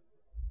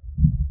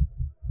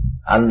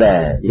 அந்த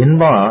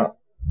இன்பம்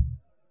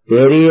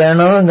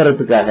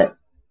தெரியணுங்கிறதுக்காக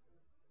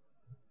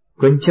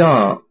கொஞ்சம்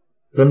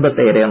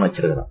துன்பத்தை இறைவன்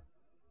வச்சிருக்கிறான்.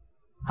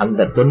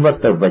 அந்த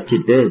துன்பத்தை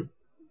வச்சிட்டு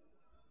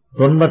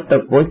துன்பத்தை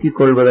போக்கிக்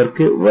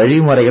கொள்வதற்கு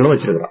வழிமுறைகளும்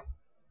வச்சிருக்கிறான்.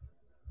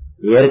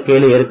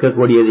 இயற்கையில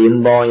இருக்கக்கூடியது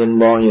இன்பம்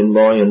இன்பம்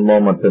இன்பம்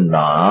இன்பம்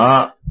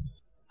மட்டும்தான்.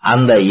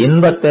 அந்த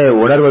இன்பத்தை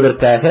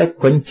உணர்வதற்காக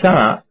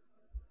கொஞ்சம்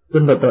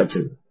துன்பத்தை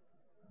வச்சிருக்கு.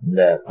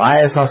 இந்த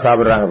பாயசம்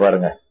சாப்பிடுறாங்க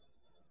பாருங்க,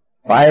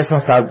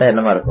 பாயசம் சாப்பிட்டா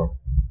என்னமா இருக்கும்?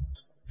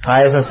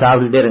 பாயசம்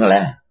சாப்பிட்டுட்டே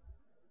இருங்களேன்,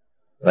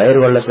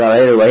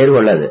 வயிறு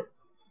கொள்ளாது.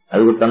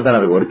 அதுக்கு தந்தன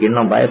இருக்கு. ஒரு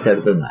கிண்ணம் பாயசம்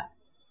எடுத்துங்க,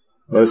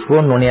 ஒரு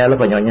ஸ்பூன் நுனியால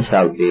கொஞ்சம் கொஞ்சம்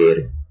சாப்பிட்டே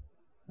இருக்கு.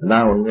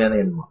 அதுதான் உண்மையான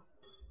இன்பம்.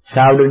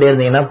 சாப்பிட்டுட்டே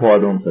இருந்தீங்கன்னா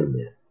போதும்னு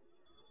சொல்லுங்க.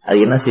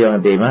 அது என்ன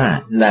செய்வாங்க தெரியுமா?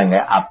 இந்தாங்க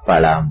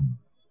அப்பளம்.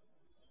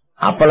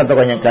 அப்பளத்தை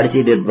கொஞ்சம்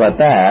கடிச்சிட்டு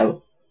பார்த்தா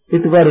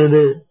தித்துப்பா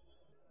இருக்குது.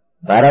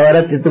 வர வர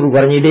தித்துப்பு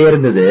குறைஞ்சிட்டே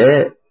இருந்தது.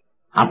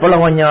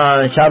 அப்பளம் கொஞ்சம்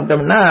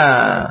சாப்பிட்டோம்னா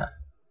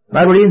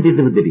மறுபடியும்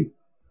தித்துப்பு தெரியும்.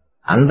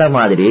 அந்த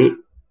மாதிரி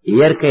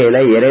இயற்கையில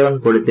இறைவன்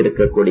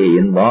கொடுத்திருக்கக்கூடிய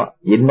இன்பம்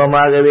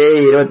இன்பமாகவே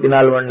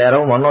 24 மணி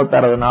நேரம்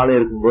 360 நாள்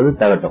இருக்கும்போது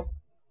தகட்டும்.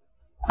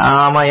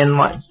 ஆமா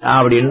என்ன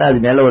அப்படின்னு அது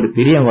மேல ஒரு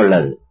பிரியம்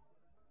கொள்ளாது.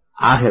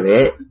 ஆகவே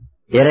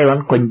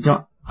இறைவன்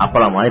கொஞ்சம்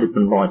அப்பளம் மாதிரி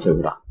துன்பம்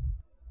வச்சிருக்கிறான்.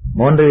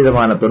 3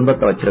 விதமான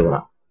துன்பத்தை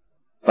வச்சிருக்கிறான்.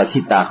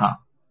 பசித்தாகம்,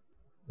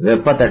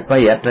 வெப்பத்தட்ப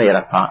ஏற்ற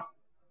இறக்கம்,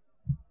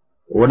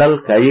 உடல்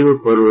கழிவு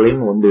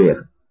பொருளின்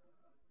உந்துவேர்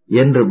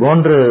என்று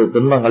 3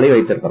 துன்பங்களை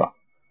வைத்திருக்கிறான்.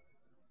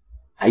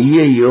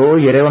 ஐயையோ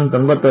இறைவன்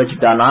துன்பத்தை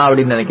வச்சுட்டானா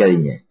அப்படின்னு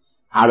நினைக்காதீங்க.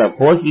 அதை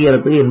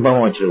போக்கிறதுக்கு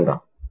இன்பமும்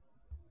வச்சிருக்கிறான்.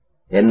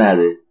 என்ன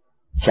அது?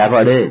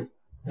 சாப்பாடு,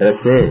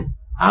 டிரெஸ்,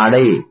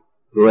 ஆடை,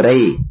 உரை,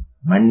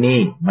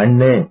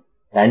 மண்ணு,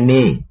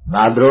 தண்ணி,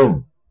 பாத்ரூம்,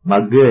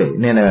 மக்கு,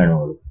 இன்னும் என்ன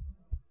வேணும்?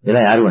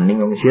 இதெல்லாம் யாரு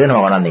நீங்க உங்க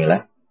சீதனமா கொண்டாந்தீங்களா?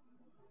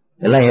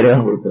 எல்லாம்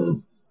இறைவன் கொடுத்தது.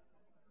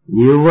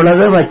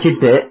 இவ்வளவு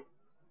வச்சிட்டு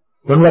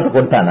துன்பத்தை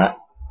கொடுத்தானா?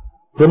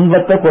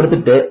 துன்பத்தை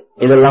கொடுத்துட்டு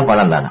இதெல்லாம்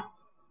பணம் தானே?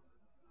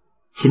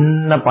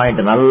 சின்ன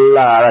பாயிண்ட்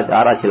நல்லா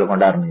ஆராய்ச்சியில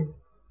கொண்டாடணும்.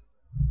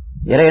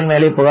 இறைவன்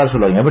மேலே புகார்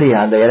சொல்லுவாங்க. எப்படி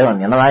அந்த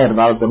இறைவன் என்னதான்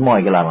இருந்தாலும் துன்பம்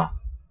வைக்கலாமா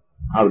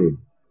அப்படின்னு.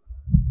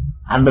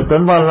 அந்த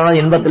துன்பம்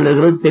இன்பத்தில்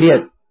இருக்கிறது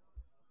தெரியாது.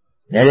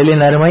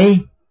 நிழலின் அருமை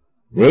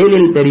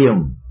வெயிலில்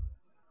தெரியும்.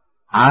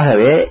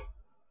 ஆகவே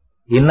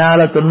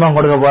இன்னால துன்பம்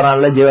கொடுக்க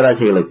போறான்ல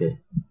ஜீவராசிகளுக்கு.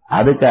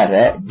 அதுக்காக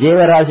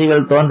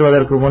ஜீவராசிகள்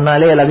தோன்றுவதற்கு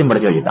முன்னாலே எல்லாத்தையும்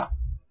படைச்சு வச்சுட்டான்.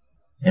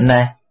 என்ன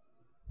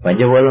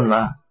பஞ்சபோதம்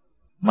தான்,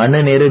 மண்ணு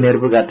நீரு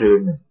நெருப்பு காற்று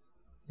வீடு.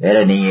 வேற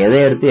நீங்க எதை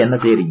எடுத்து என்ன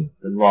செய்யறீங்க?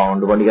 துன்பம்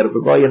உண்டு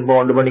பண்ணிக்கிறதுக்கோ இன்பம்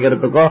உண்டு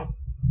பண்ணிக்கிறதுக்கோ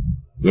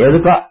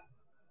எதுக்கோ,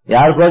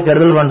 யாருக்கோ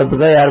கெடுதல்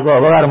பண்றதுக்கோ யாருக்கோ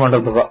உபகாரம்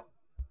பண்றதுக்கோ.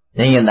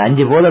 நீங்க இந்த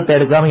 5 பூதத்தை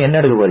எடுக்காம என்ன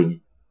எடுக்க போறீங்க?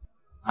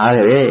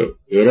 ஆகவே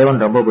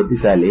இறைவன் ரொம்ப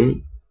புத்திசாலி,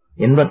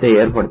 இன்பத்தை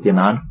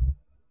ஏற்படுத்தினான்.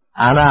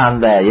 ஆனா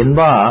அந்த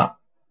இன்பம்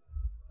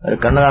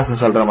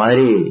கண்ணதாசன் சொல்ற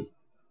மாதிரி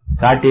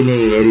காட்டிலே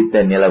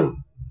எரித்த நிலவு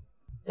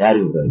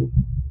யாருக்கு பிறகு,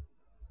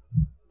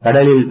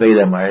 கடலில் பெய்த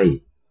மழை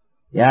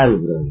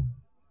யாருக்கு பிறகு.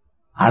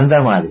 அந்த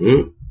மாதிரி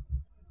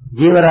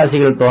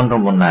ஜீவராசிகள்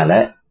தோன்றும் முன்னால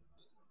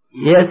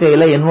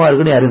இயற்கையில இன்பம்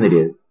இருக்குன்னு யாரும்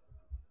தெரியாது.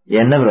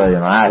 என்ன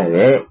பிரயோஜனம்?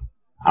 ஆகவே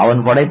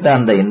அவன் படைத்த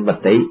அந்த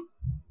இன்பத்தை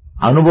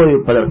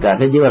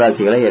அனுபவிப்பதற்காக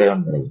ஜீவராசிகளை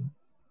இறைவன் படைக்கும்.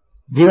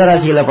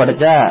 ஜீவராசிகளை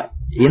படைச்சா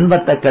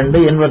இன்பத்தை கண்டு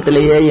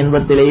இன்பத்திலேயே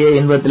இன்பத்திலேயே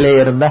இன்பத்திலேயே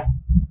இருந்தா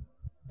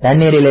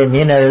தண்ணீரிலே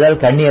மீன்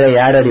எழுதால் கண்ணீரை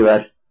யார்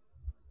அறிவார்?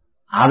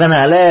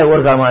 அதனால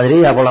ஒரு மாதிரி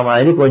அப்பள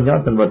மாதிரி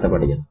கொஞ்சம் துன்பத்தை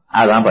படைக்கணும்.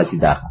 அதான்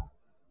பசிதாகம்.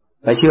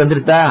 பசி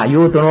வந்துருத்தா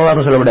ஐயோ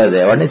துணவாக சொல்லக்கூடாது,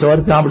 உடனே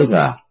சோறு சாப்பிடுங்க.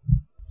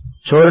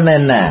 சோறுன்னா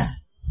என்ன?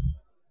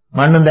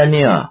 மண்ணும்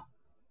தண்ணியும்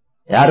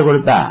யாரு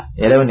கொடுத்தா?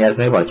 இறைவன்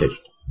ஏற்கனவே படைச்சு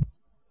வச்சு.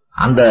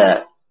 அந்த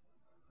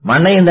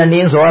மண்ணையும்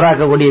தண்ணியும்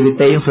சோறாக்கக்கூடிய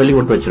வித்தையும் சொல்லி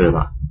கொடுத்து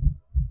வச்சிருக்கான்.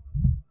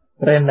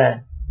 என்ன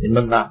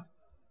இன்பம் தான்.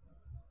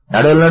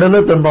 நடுவில்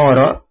நடுவில் துன்பம்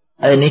வரும்,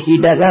 அதை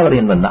நீக்கிட்டாக்கா அவர்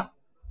இன்பம் தான்.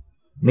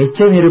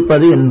 மிச்சம்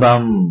இருப்பது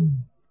இன்பம்.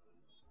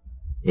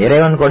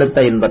 இறைவன் கொடுத்த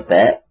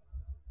இன்பத்தை,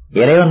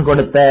 இறைவன்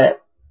கொடுத்த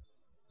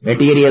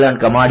மெட்டீரியல்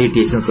அண்ட்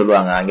கமாடிட்டிஸ்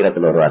சொல்லுவாங்க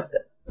ஆங்கிலத்தில் ஒரு வார்த்தை,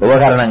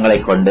 உபகரணங்களை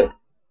கொண்டு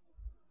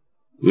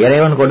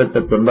இறைவன்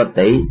கொடுத்த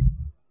துன்பத்தை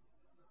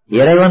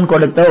இறைவன்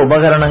கொடுத்த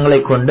உபகரணங்களை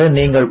கொண்டு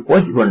நீங்கள்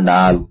போக்கிக்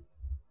கொண்டால்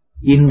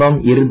இன்பம்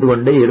இருந்து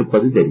கொண்டே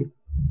இருப்பது தெரியும்.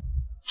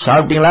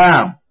 சாப்பிட்டீங்களா?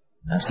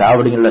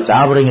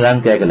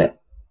 சாப்பிடுங்களான்னு கேட்கல.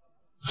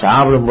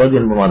 சாப்பிடும்போது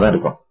இன்பமா தான்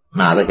இருக்கும்,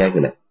 நான் அதை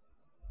கேட்கல.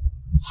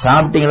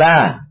 சாப்பிட்டீங்களா?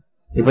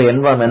 இப்ப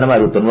இன்பம் என்னமா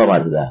இருக்கு? துன்பமா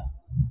இருக்குதா?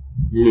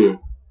 இல்லையே.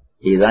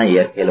 இதுதான்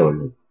இயற்கையில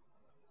உள்ளது,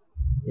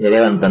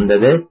 இறைவன்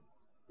தந்தது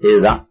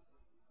இதுதான்.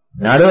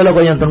 நடுவில்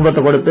கொஞ்சம்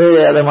துன்பத்தை கொடுத்து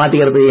அதை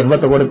மாத்திக்கிறதுக்கு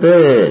இன்பத்தை கொடுத்து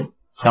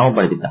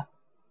சமப்படுத்திட்டான்.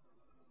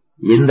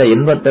 இந்த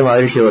இன்பத்தை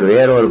மகிழ்ச்சி ஒரு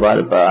வேறொரு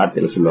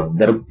வார்த்தையில சொல்லுவாங்க,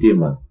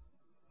 திருப்தியும்.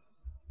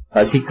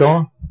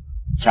 பசிக்கும்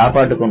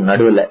சாப்பாட்டுக்கும்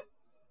நடுவில்,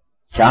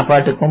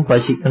 சாப்பாட்டுக்கும்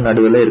பசிக்கும்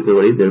நடுவில்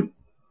இருக்கக்கூடிய திருப்தி.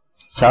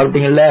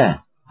 சாப்பிட்டீங்கல்ல,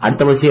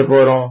 அடுத்த பசிய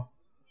போறோம்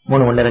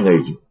 3 மணி நேரம்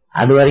கழிச்சு.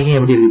 அது வரைக்கும்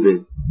எப்படி இருக்குது?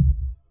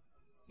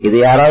 இது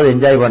யாராவது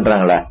என்ஜாய்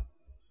பண்றாங்களா?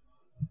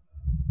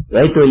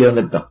 வயிற்று வலி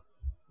வந்துட்டோம்,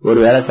 ஒரு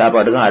வேளை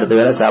சாப்பாட்டுக்கும் அடுத்த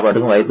வேளை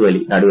சாப்பாட்டுக்கும் வயிற்று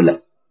வலி நடுவில்.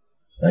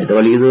 வயிற்று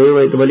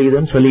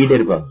வலிக்குதுன்னு சொல்லிக்கிட்டே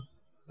இருப்பாங்க.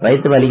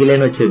 வயிற்று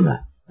வலிக்கலேன்னு வச்சுருங்க.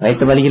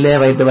 வயிற்று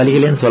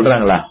வலிக்கலேன்னு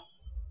சொல்றாங்களா?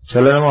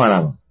 சொல்லணுமா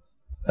வேணாமா?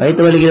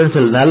 வயிற்று வலிக்கலன்னு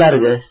சொல்லு, நல்லா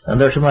இருக்கு,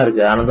 சந்தோஷமா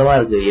இருக்கு, ஆனந்தமா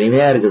இருக்கு,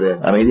 இனிமையா இருக்குது,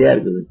 அமைதியா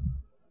இருக்குது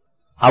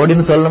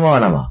அப்படின்னு சொல்லணுமா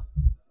வேணாமா?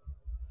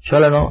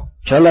 சொல்லணும்.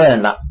 சொல்ல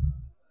வேண்டாம்,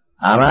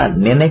 ஆனா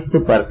நினைத்து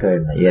பார்க்க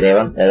வேண்டும்.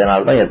 இறைவன்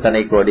எதனால்தான்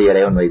எத்தனை கோடி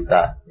இறைவன்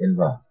வைத்தா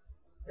இன்பம்,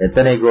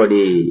 எத்தனை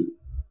கோடி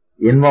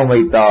இன்பம்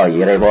வைத்தா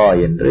இறைவா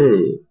என்று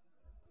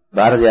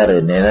பாரதியார்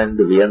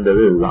நினைந்து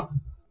வியந்தது இதுதான்.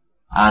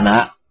 ஆனா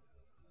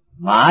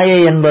மாயை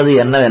என்பது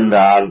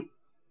என்னவென்றால்,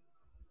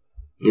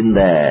 இந்த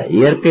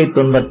இயற்கை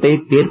துன்பத்தை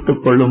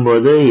தீர்த்துக் கொள்ளும்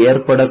போது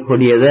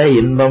ஏற்படக்கூடியத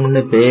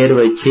இன்பம்னு பெயர்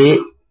வச்சு,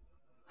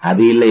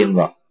 அது இல்லை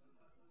இன்பம்.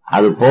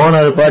 அது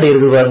போன பாடு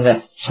இருக்கு பாருங்க.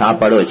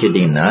 சாப்பாடு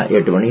வச்சுட்டீங்கன்னா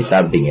 8 மணிக்கு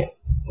சாப்பிட்டீங்க,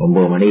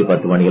 9 மணிக்கு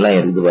 10 மணிக்கெல்லாம்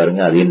இருக்குது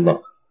பாருங்க, அது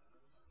இன்பம்.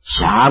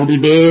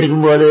 சாப்பிட்டுட்டே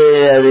இருக்கும்போது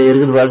அது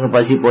இருக்குது பாருங்க,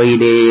 பசி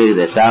போயிட்டே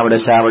இருக்குது. சாப்பிட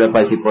சாப்பிட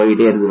பசி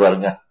போயிட்டே இருக்குது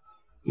பாருங்க.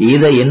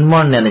 இத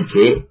இன்பம்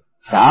நினைச்சு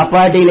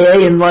சாப்பாட்டிலே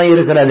இன்பம்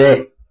இருக்கிறது.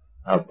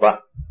 அப்பா,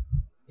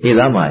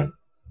 இதுதான் மாய்.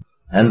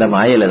 அந்த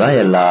மாயில தான்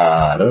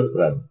எல்லாரும்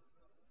இருக்கிறாங்க.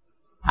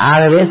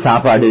 ஆகவே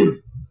சாப்பாடு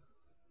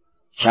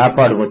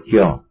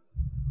முக்கியம்.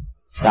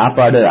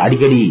 சாப்பாடு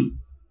அடிக்கடி,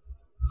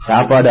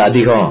 சாப்பாடு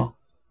அதிகம்,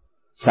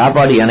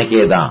 சாப்பாடு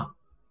எனக்கே தான்,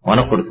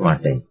 உனக்கு கொடுக்க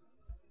மாட்டேன்.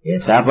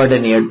 என் சாப்பாட்டை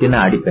நீ எடுத்தினா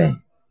அடிப்பேன்,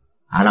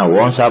 ஆனா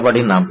உன்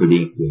சாப்பாட்டையும் நான்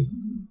பிடிப்பேன்.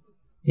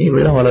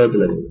 இப்படிதான்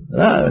உலகத்துல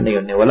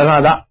இருக்கு.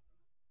 உலகம் தான்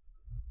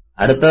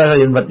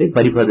அடுத்தவர்கள் இன்பத்தை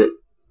பறிப்பது,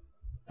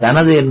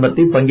 தனது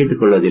இன்பத்தை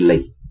பங்கிட்டுக் கொள்வதில்லை.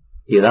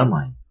 இதுதான்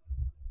மாய்.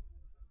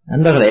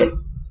 நண்பர்களே,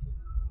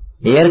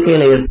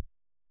 இயற்கையில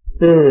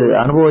எடுத்து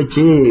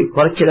அனுபவிச்சு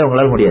குறைச்சிட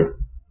உங்களால் முடியாது.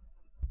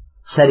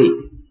 சரி,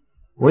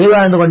 உயிர்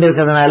வாழ்ந்து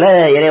கொண்டிருக்கிறதுனால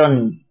இறைவன்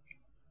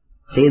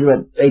செய்து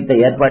வைத்த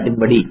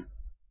ஏற்பாட்டின்படி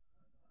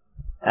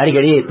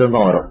அடிக்கடி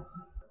துன்பம் வரும்.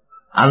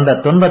 அந்த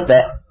துன்பத்தை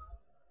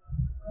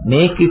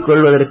நீக்கிக்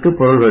கொள்வதற்கு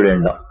பொருள்கள்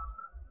வேண்டும்.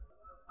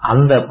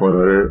 அந்த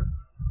பொருள்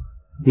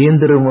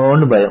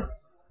தீந்துருமோன்னு பயம்,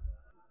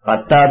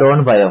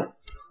 பத்தாதோன்னு பயம்,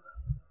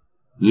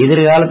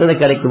 எதிர்காலத்துல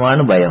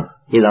கிடைக்குமான்னு பயம்.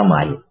 இதுதான்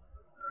மாயை.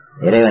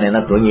 இறைவன் என்ன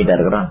தூங்கிட்டா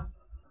இருக்கிறான்,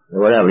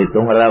 அப்படி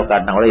தூங்குறதா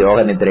காட்டினா கூட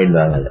யோக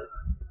நித்திரைன்னு.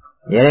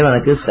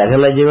 இறைவனுக்கு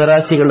சகல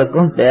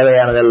ஜீவராசிகளுக்கும்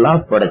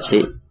தேவையானதெல்லாம் படைச்சு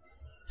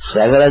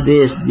சகல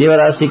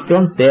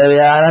ஜீவராசிக்கும்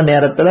தேவையான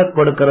நேரத்துல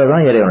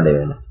கொடுக்கறதுதான் இறைவனுடைய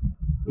வேலை.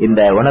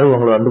 இந்த உணர்வு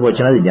உங்களுக்கு வந்து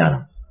போச்சுன்னா அது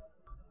ஞானம்.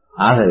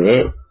 ஆகவே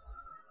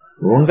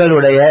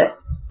உங்களுடைய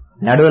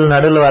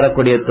நடுவில்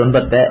வரக்கூடிய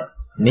துன்பத்தை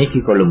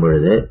நீக்கிக் கொள்ளும்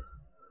பொழுது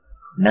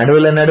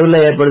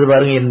நடுவில் ஏற்படுது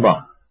பாருங்க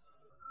இன்பம்.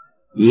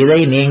 இதை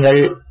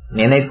நீங்கள்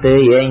நினைத்து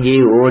ஏங்கி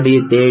ஓடி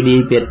தேடி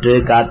பெற்று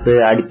காத்து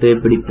அடித்து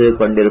பிடித்து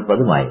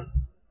கொண்டிருப்பது மாயம்.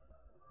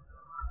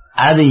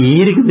 அது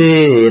இருக்குது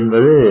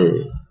என்பது,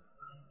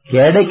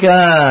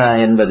 கிடைக்கும்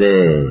என்பது,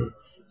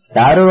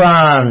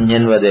 தருவான்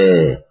என்பது,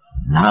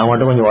 நான்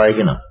மட்டும் கொஞ்சம்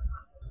உழைக்கணும்,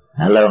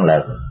 நல்லவங்களா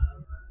இருக்கும்.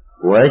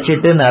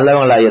 உழைச்சிட்டு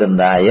நல்லவங்களா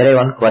இருந்தா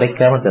இறைவன்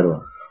குறைக்காம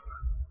தருவான்.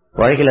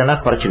 உழைக்கலன்னா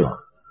குறைச்சிடுவான்.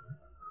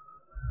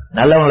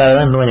 நல்லவங்களா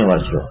இருந்தா இன்னும் கொஞ்சம்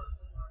குறைச்சிடுவான்.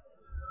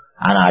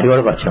 ஆனா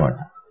அடியோட குறைச்சிட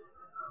மாட்டான்,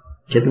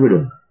 செத்து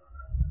விடுவோம்.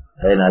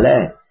 அதனால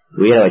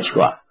உயிரை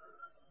வச்சுக்குவா,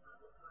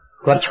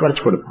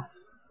 குறைச்சு கொடுக்கும்.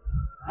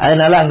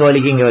 அதனால அங்க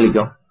வலிக்கும் இங்க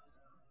வலிக்கும்.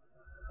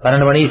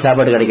 12 மணிக்கு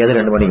சாப்பாடு கிடைக்காது,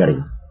 2 மணிக்கு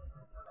கிடைக்கும்.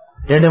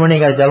 2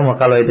 மணிக்கு கிடைச்சாலும்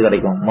முக்கால் வயிற்று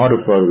கிடைக்கும்.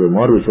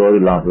 மோரு சோறு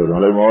இல்லாம போயிடும்,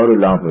 அல்லது மோரு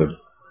இல்லாம போயிடும்.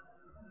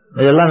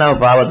 இதெல்லாம் நம்ம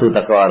பாவத்துக்கு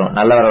தக்க வரும்,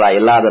 நல்லவர்களா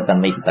இல்லாத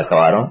தன்மைக்கு தக்க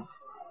வரும்,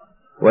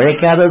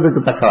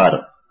 உழைக்காததுக்கு தக்க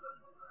வரும்.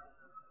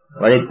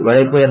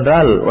 உழைப்பு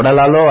என்றால்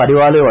உடலாலோ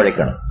அறிவாலோ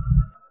உழைக்கணும்.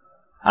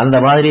 அந்த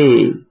மாதிரி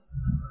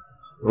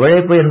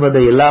உழைப்பு என்பது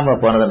இல்லாம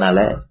போனதுனால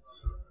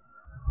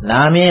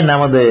நாமே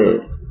நமது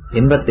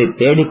இன்பத்தை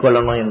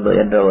தேடிக்கொள்ளணும்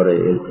என்ற ஒரு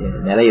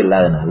நிலை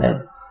இல்லாதனால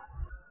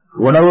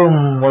உணவு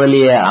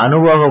முதலிய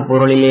அனுபவ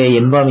பொருளிலே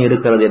இன்பம்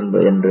இருக்கிறது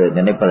என்று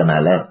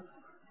நினைப்பதனால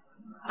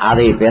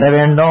அதை பெற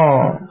வேண்டும்,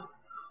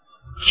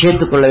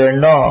 சேர்த்துக் கொள்ள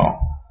வேண்டும்,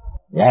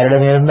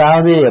 யாரிடம்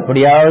இருந்தாவது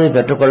எப்படியாவது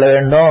பெற்றுக்கொள்ள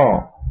வேண்டும்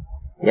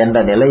என்ற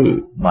நிலை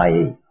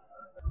மாயை.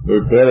 இது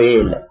தேவையே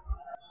இல்லை.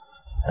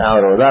 நான்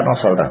ஒரு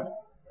உதாரணம் சொல்றேன்.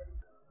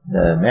 இந்த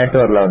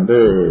மேட்டூர்ல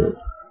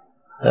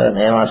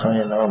மே மாசம்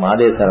என்னவோ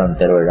மாதேஸ்வரன்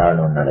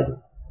திருவிழான்னு ஒன்று நடக்குது.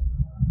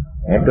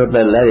 மேட்டூர்ல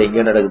இல்ல,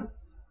 எங்கேயும் நடக்குது.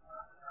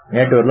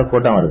 மேட்டூர்ல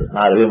கூட்டம் வருது.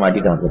 4 பேர்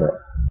மாட்டிட்டேன் வந்துடுறேன்.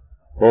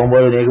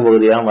 போகும்போது நீக்கு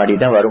பகுதியா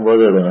மாட்டிட்டேன்,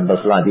 வரும்போது கொஞ்சம்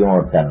பஸ் எல்லாம் அதிகமா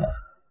விட்டாங்க.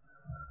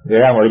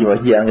 விழா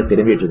முடிஞ்சு ஜனங்க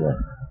திரும்பிட்டு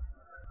இருக்காங்க.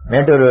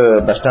 மேட்டூர்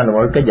பஸ் ஸ்டாண்ட்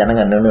முழுக்க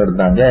ஜனங்க நின்று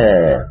இருந்தாங்க.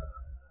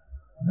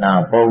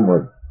 நான்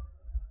போகும்போது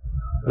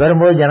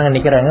வரும்போது ஜனங்க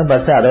நிக்கிறாங்க,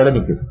 பஸ் அதோட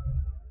நிக்குது.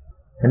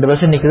 2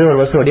 பஸ் நிக்குது, ஒரு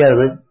பஸ்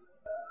ஒடியாது.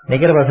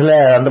 நிக்கிற பஸ்ல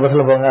அந்த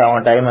பஸ்ல போங்க,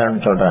 அவன்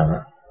டைம் சொல்றாங்க.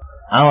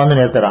 அவன்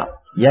நிறுத்துறான்.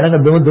 ஜனங்க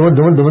துமு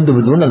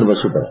அந்த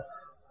பஸ் போறான்.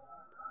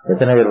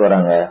 எத்தனை பேர்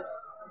போறாங்க?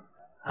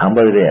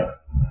 50 பேர்.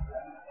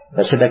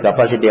 பஸ்ஸோட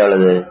கெப்பாசிட்டி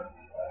எவ்வளவு?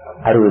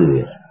 60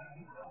 பேர்.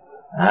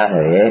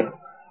 ஆகவே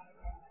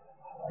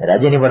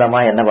ரஜினி படமா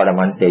என்ன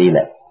படமான்னு தெரியல,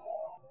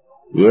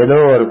 ஏதோ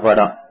ஒரு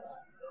படம்.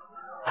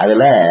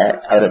 அதுல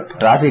அவர்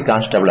டிராபிக்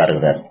கான்ஸ்டபிளா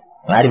இருக்கிறார்.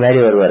 மாறி மாறி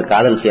வருவார்.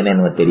 காதல் சீனை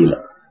எனக்கு தெரியல,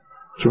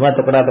 சும்மா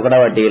துக்கடா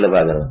டிவியில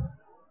பாக்குறது.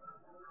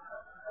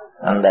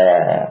 அந்த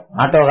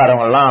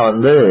ஆட்டோக்காரங்க எல்லாம்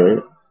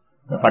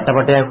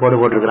பட்டையா கோடு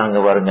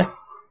போட்டிருக்கிறாங்க பாருங்க,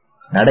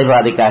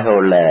 நடைபாதைக்காக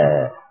உள்ள.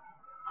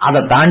 அதை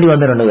தாண்டி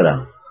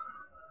நின்னுக்கிறாங்க.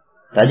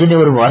 ரஜினி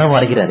ஒரு மரம்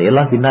மறைக்கிறாரு,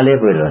 எல்லாம் பின்னாலே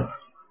போயிடுறாங்க.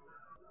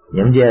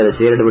 எம்ஜிஆர்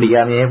சீரடு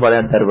பிடிக்காமையே படம்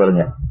எடுத்தாரு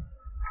பாருங்க.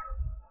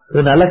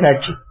 இது நல்ல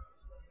காட்சி.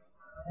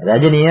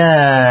 ரஜினிய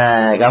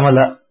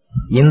கமலா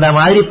இந்த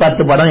மாதிரி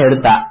 10 படம்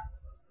எடுத்தா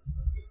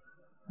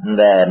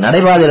இந்த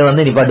நடைபாதையில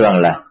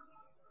நிப்பாட்டுவாங்களா?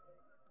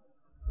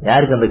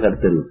 யாருக்கு அந்த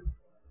கருத்து இருக்கு?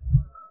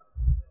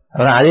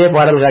 அப்புறம் அதே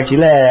பாடல்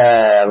காட்சியில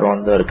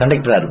அப்புறம் ஒரு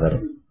கண்டக்டரா இருப்பாரு.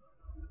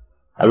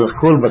 அது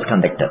ஸ்கூல் பஸ்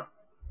கண்டக்டர்.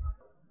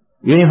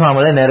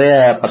 யூனிஃபார்ம்ல நிறைய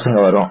பசங்க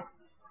வரும்.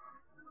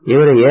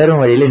 இவரு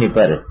ஏறும் வழியில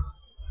நிப்பாரு.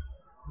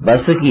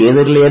 பஸ்ஸுக்கு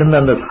எதிரில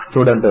இருந்து அந்த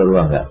ஸ்டூடெண்ட்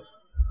வருவாங்க.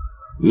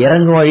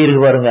 இறங்கும் வழி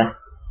இருக்கு பாருங்க,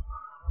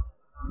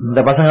 இந்த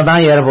பசங்க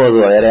தான் ஏற போகுது,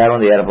 வேற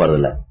யாரும் ஏற போறது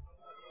இல்ல.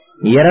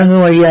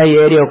 இறங்கும் வழியா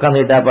ஏறி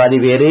உட்காந்துட்டா பாதி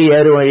பேரு,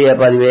 ஏறும் வழியா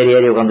பாதி பேர்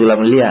ஏறி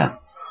உட்காந்துக்கலாம் இல்லையா?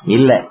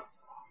 இல்ல,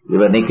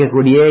 இவர்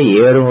நிக்கக்கூடிய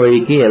ஏறும்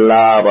வழிக்கு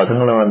எல்லா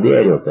பசங்களும்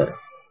ஏறி உட்காரு.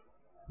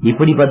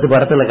 இப்படி 10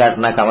 படத்துல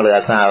காட்டினா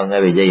கமல்ஹாசன் அவங்க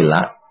விஜய்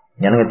எல்லாம்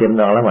எனக்கு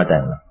தெரிஞ்சவங்களாம்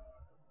மாட்டாங்க.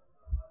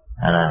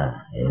 ஆனா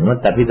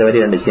இன்னும் தப்பி தவறி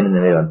 2 சீன்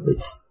நிறைய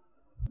வந்துச்சு.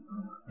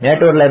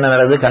 மேட்டூர்ல என்ன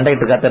நடக்குது?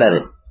 கண்டக்டர் கத்துறாரு,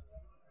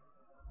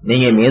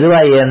 நீங்க மெதுவா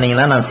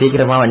ஏறினீங்கன்னா நான்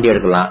சீக்கிரமா வண்டி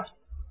எடுக்கலாம்,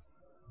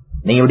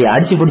 நீங்க இப்படி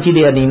அடிச்சு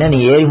பிடிச்சிட்டு ஏறினீங்கன்னா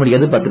நீங்க ஏறி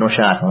முடிக்கிறது 10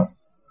 நிமிஷம் ஆகும்,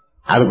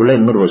 அதுக்குள்ள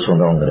இன்னொரு பஸ்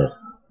வந்துருவாங்க.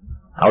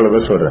 அவ்வளவு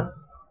பஸ் சொல்றேன்.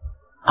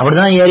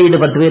 அப்படிதான்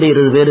ஏறிக்கிட்டு 10 பேர்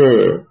 20 பேரு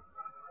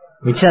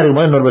மிச்சம்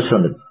இருக்கும்போது இன்னொரு பஸ்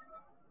வந்துருக்கு.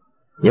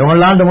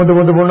 இவங்கெல்லாம் அந்த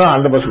முத்து போனோம்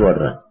அந்த பஸ்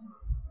ஓடுறேன்.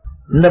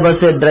 இந்த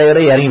பஸ்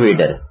டிரைவரை இறங்கி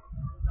போயிட்டாரு,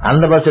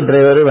 அந்த பஸ்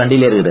டிரைவர்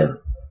வண்டியில இருக்கிறாரு.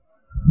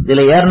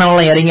 இதுல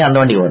ஏறினவங்களும் இறங்கி அந்த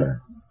வண்டி ஓடுறேன்.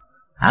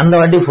 அந்த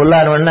வண்டி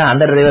ஃபுல்லான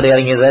அந்த டிரைவர்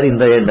இறங்கியதாரு,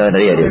 இந்த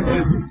ஏறி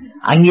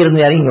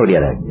அங்கிருந்து இறங்கி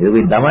ஓடியாரு.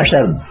 இது தமாஷா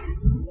இருந்து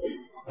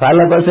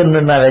பல பஸ்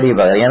நான் வேடிக்கை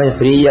பாக்குறேன். எனக்கு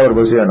ஃப்ரீயா ஒரு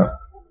பஸ் வேணும்,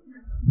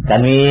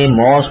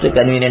 மோஸ்ட்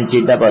கன்வீனியன்ட்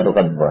சீட்டா பார்த்து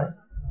உட்காந்து போவேன்.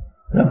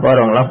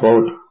 போறவங்க எல்லாம்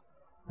போகட்டும்,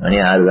 மணி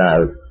 6 தான்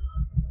ஆகுது.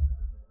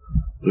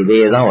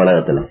 இதேதான்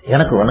உலகத்துல.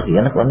 எனக்கு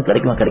வந்து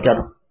கிடைக்குமா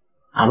கிடைக்காது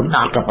அப்படின்னு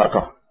ஆட்டம்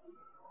பறக்கம்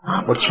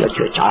பிடிச்சி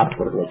வச்சு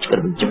சாப்பிட்டு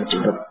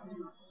வச்சுக்கிறது,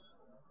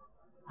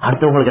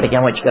 அடுத்தவங்களுக்கு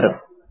கிடைக்காம வச்சுக்கிறது.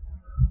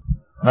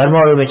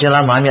 மருமகள்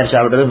மிச்சம்லாம் மாமியார்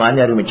சாப்பிடுறது,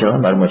 மாமியாருக்கு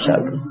மிச்சம்லாம் மருமகள்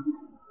சாப்பிடுறது.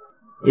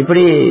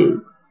 இப்படி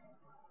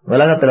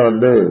உலகத்துல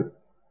வந்து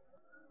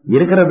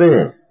இருக்கிறது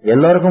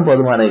எல்லோருக்கும்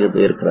போதுமான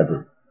இருக்கிறது.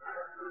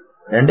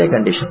 2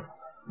 கண்டிஷன்,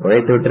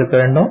 உழைத்து விட்டு இருக்க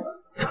வேண்டும்,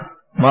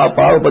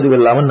 பாவப்பதிவு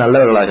இல்லாமல்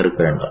நல்லவர்களாக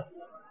இருக்க வேண்டும்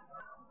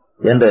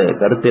என்ற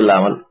கருத்து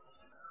இல்லாமல்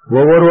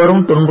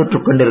ஒவ்வொருவரும்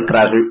துன்புற்றுக்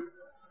கொண்டிருக்கிறார்கள்,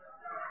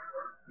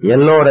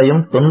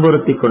 எல்லோரையும்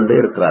துன்புறுத்திக் கொண்டு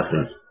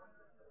இருக்கிறார்கள்.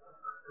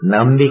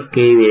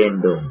 நம்பிக்கை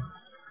வேண்டும்.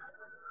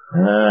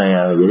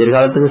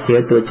 எதிர்காலத்துக்கு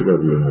சேர்த்து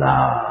வச்சுக்கிறது இல்லைங்களா?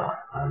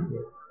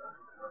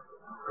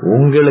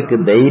 உங்களுக்கு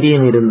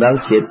தைரியம்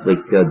இருந்தால் சேர்த்து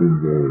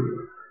வைக்காதீங்க.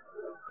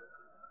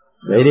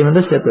 தைரியம்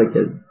வந்து சேர்த்து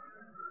வைக்காது.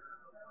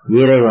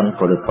 இறைவன்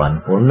கொடுப்பான்.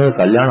 பொண்ணு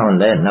கல்யாணம்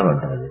வந்தா என்ன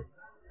பண்றது?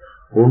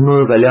 பொண்ணு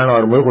கல்யாணம்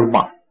வரும்போது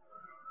கொடுப்பான்.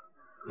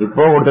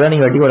 இப்போ கொடுத்தா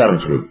நீங்க வெட்டி போட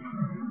ஆரம்பிச்சிருவீங்க,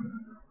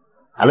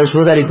 அல்லது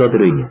சூதாரி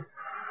தோத்துருவீங்க,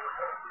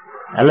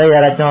 அல்ல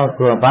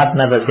யாராச்சும்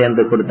பார்ட்னரை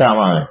சேர்ந்து கொடுத்து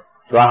அவன்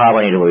சுவாகா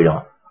பண்ணிட்டு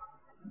போயிடுவான்,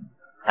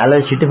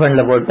 அல்லது சிட்டு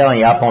ஃபண்ட்ல போட்டு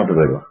அவன் யாப்பம் விட்டு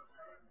போயிடுவான்.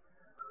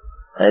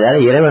 அதனால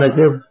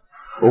இறைவனுக்கு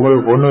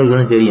உங்களுக்கு பொண்ணு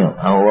இருக்குன்னு தெரியும்.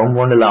 அவன் உன்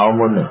பொண்ணு இல்ல,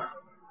 அவன் பொண்ணு.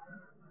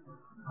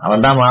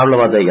 அவன் தான் மாப்பிள்ளை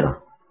பார்த்து வைக்கிறான்,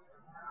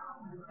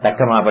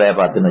 தக்க மாப்பிள்ளைய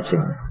பார்த்துன்னு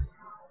வச்சுங்க.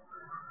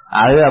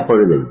 ஆகவே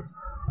அப்பொழுது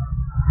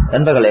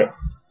நண்பர்களே,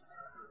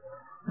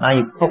 நான்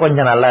இப்ப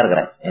கொஞ்சம் நல்லா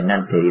இருக்கிறேன்,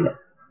 என்னன்னு தெரியல.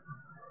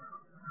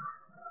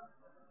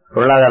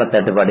 பொருளாதார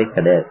தட்டுப்பாடு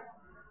கிடையாது,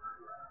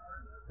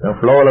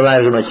 ஃப்ளோவில் தான்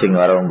இருக்குன்னு வச்சுங்க.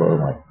 வரவும் போக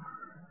மாதிரி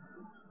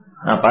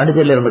நான்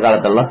பாண்டிச்சேரியில் இருந்த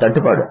காலத்தெல்லாம்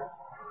தட்டுப்பாடு,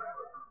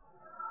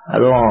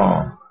 அதுவும்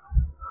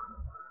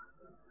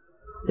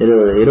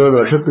 20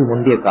 வருஷத்துக்கு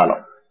முந்தைய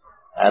காலம்,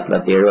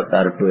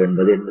 1976 to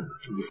 80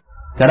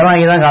 கடன்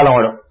வாங்கிதான் காலம்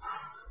வரும்.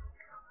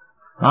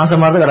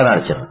 மாசம் மாதம் கடன்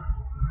அடைச்சிடும்.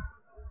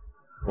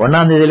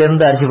 1ஆம் தேதியில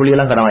இருந்து அரிசி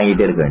புளியெல்லாம் கடன்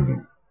வாங்கிட்டே இருக்க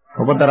வேண்டியது.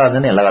 36ஆம்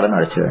தேதி எல்லா கடன்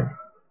அடைச்சிட வேண்டியது.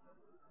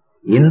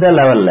 இந்த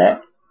லெவல்ல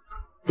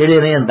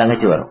திடீர்னு என்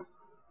தங்கச்சி வரும்,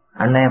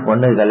 அண்ணன்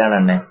பொண்ணுக்கு கல்யாணம்,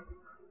 அண்ணன்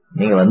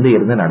நீங்க வந்து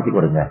இருந்து நடத்தி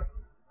கொடுங்க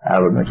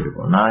அப்படின்னு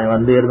வச்சிருக்கோம். நான்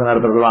வந்து இருந்து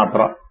நடத்துறதுலாம்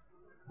அப்புறம்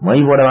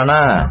மொய் போட வேணா,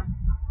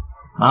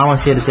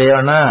 மாமன் சீர் செய்ய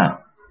வேணா,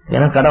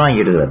 எனக்கு கடன்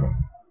வாங்கிட்டு இருக்கேன்.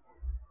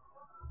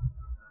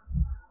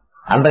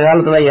 அந்த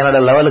காலத்துல என்னோட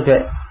லெவலுக்கு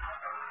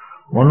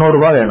 300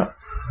 ரூபாய் வேணும்.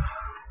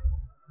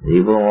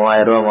 இப்போ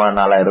 3000 ரூபாய்,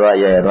 4000 ரூபாய்,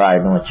 5000 ரூபாய்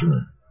ஆயிடும்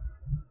வச்சுக்கோங்க.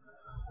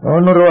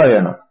 300 ரூபாய்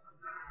வேணும்.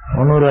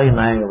 300 ரூபாய்க்கு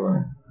நான் எங்க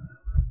போவேன்?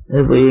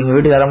 இப்போ எங்க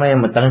வீட்டுக்காரமா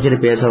என்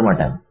தங்கச்சிட்டு பேசவே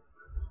மாட்டாங்க.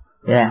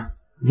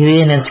 இதே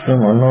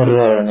நினைச்சுக்கோங்க, 300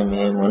 ரூபாய்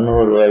வேணுமே,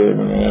 300 ரூபாய்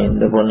வேணுமே,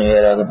 இந்த பொண்ணு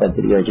வேற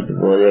பத்திரிக்கை வச்சுட்டு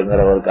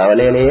போகுதுங்கிற ஒரு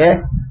கவலையிலேயே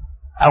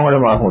அவங்களோட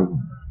மாகம்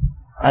கொடுக்கும்.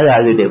 அது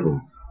அழுகிட்டே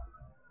போகும்.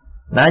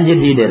 நான்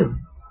சிரிச்சுக்கிட்டே இருக்கும்.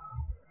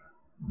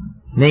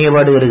 நீங்க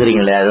பாட்டுக்கு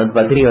இருக்கிறீங்களே, அது வந்து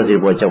பத்திரிக்கை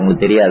வச்சுட்டு போச்சா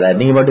உங்களுக்கு தெரியாதா?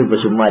 நீங்க பாட்டுக்கு இப்ப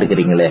சும்மா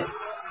இருக்கிறீங்களே,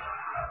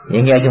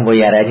 எங்கேயாச்சும்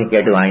போய் யாராச்சும்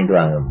கேட்டு வாங்கிட்டு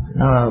வாங்க.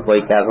 நான்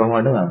போய் கேட்க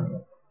மாட்டேன், வாங்க.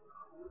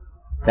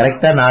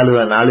 கரெக்டா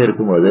 4 நாள்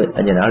இருக்கும்போது,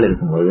 5 நாள்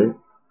இருக்கும்போது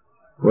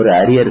ஒரு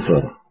அரியர்ஸ்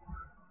வரும்.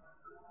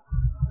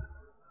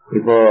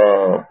 இப்போ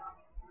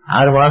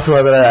 6 மாசம்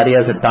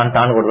அரியர்ஸ்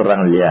டான்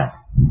கொடுத்துறாங்க இல்லையா,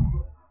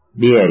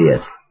 டிஏ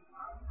அரியர்ஸ்.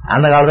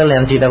 அந்த காலத்துல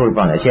நினைச்சுக்கிட்டா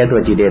கொடுப்பாங்க, சேர்த்து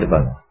வச்சுக்கிட்டே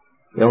இருப்பாங்க.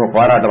 இவங்க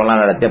போராட்டம்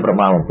எல்லாம் நடத்தி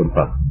அப்புறமா அவங்க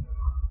கொடுப்பாங்க.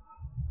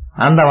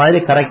 அந்த மாதிரி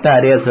கரெக்டா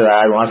அரியர்ஸ்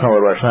 6 மாசம்,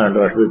 1 வருஷம்,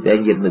 2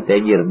 வருஷத்துக்கு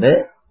தேங்கி இருந்து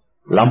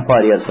லம்பா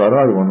அரியர்ஸ்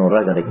வரும். அது 300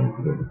 ரூபாய் கிடைக்கும்.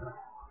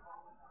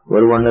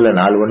 ஒரு பொண்ணு இல்ல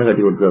 4 பொண்ணு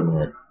கட்டி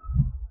கொடுத்து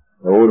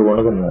ஒவ்வொரு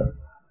பொண்ணுக்கும்.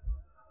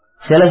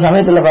 சில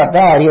சமயத்துல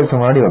பார்த்தா அரியர்ஸ்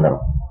முன்னாடி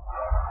வந்துடும்,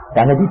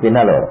 தங்கச்சி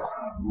பின்னால வரும்.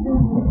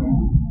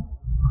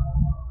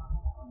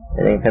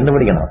 இதை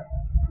கண்டுபிடிக்கணும்.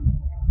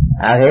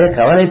 ஆகவே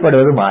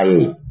கவலைப்படுவது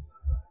மாயை.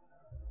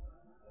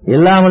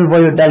 இல்லாமல்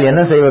போய்விட்டால்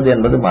என்ன செய்வது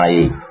என்பது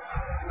மாயை.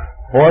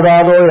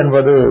 போதாதோ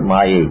என்பது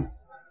மாயை,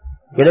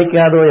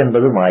 கிடைக்காதோ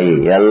என்பது மாயை.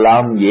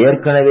 எல்லாம்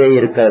ஏற்கனவே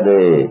இருக்கிறது,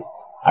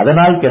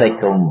 அதனால்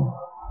கிடைக்கும்.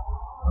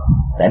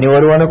 தனி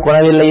ஒருவனு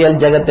குணவில்லையல்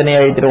ஜெகத்தினை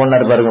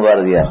அழித்திருவன்னார் பாருங்க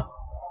பாரதியார்.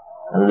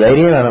 அந்த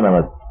தைரியம் வேணும்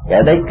நமக்கு.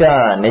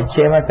 கிடைக்கும்,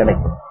 நிச்சயமா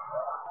கிடைக்கும்.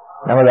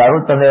 நமது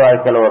அருள் தந்தை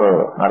வாழ்க்கையில்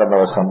நடந்த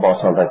ஒரு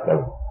சம்பவம்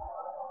சொல்றேன்.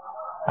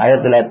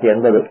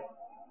 1980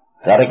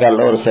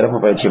 காரைக்காலில் ஒரு சிறப்பு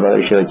பயிற்சி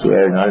பயிற்சி வச்சு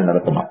 7 நாள்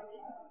நடத்தணும்.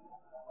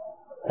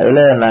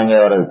 அதுல நாங்க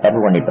ஒரு தப்பு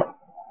பண்ணிட்டோம்.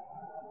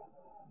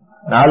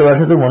 4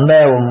 வருஷத்துக்கு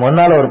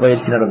முன்னால ஒரு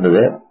பயிற்சி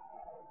நடந்தது.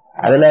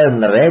 அதுல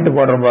இந்த ரேட்டு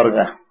போடுறோம்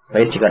பாருங்க,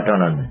 பயிற்சி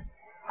கட்டணும்னு,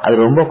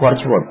 அது ரொம்ப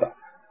குறைச்சு போட்டோம்.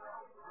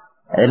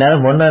 அதனால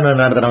முன்ன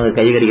நடத்துறவங்க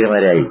கை கடிக்கிற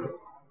மாதிரி ஆயிடுச்சு.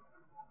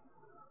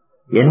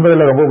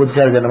 80ல ரொம்ப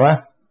புத்திசாலித்தனமா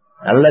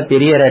நல்ல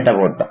பெரிய ரேட்டா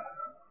போட்டோம்.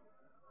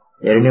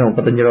 ஏற்கனவே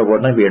 35 ரூபாய்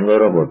போட்டோம், இப்ப 80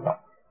 ரூபாய் போட்டோம்.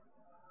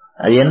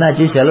 அது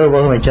என்னாச்சு, செலவு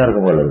போக மிச்சம்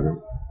இருக்கும் போல இருக்கு.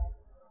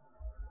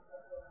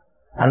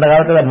 அந்த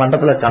காலத்துல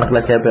மண்டபத்துல கணக்குல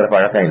சேர்த்துற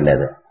பழக்கம் இல்லை.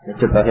 அது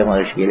மிச்ச தொகை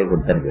மகிழ்ச்சி கீழே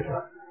கொடுத்தேன்னு.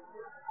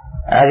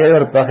 ஆகவே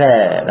ஒரு தொகை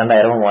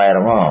 2000 3000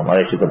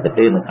 மகிழ்ச்சி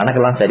கொடுத்துட்டு, இந்த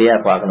கணக்கெல்லாம் சரியா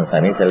பார்க்கணும்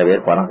சாமி. சில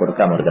பேர் பணம்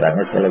கொடுக்காம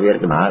இருக்கிறாங்க, சில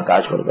பேருக்கு நான்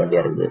காசு கொடுக்க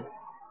வேண்டியா இருக்குது,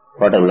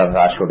 ஹோட்டல்லாம்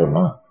காசு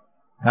கொடுக்கணும்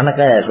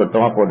கணக்கை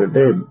சுத்தமா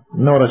போட்டுட்டு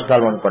இன்னொரு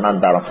இன்ஸ்டால்மெண்ட்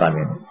பண்ணான்னு தரோம்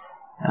சாமி.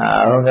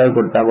 அவங்க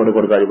கொடுத்தா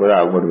கொடுக்காது போது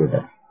அவங்க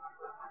போயிட்டார்.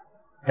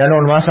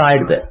 2-3 மாசம்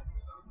ஆயிடுது.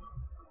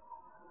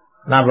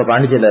 நான் இப்ப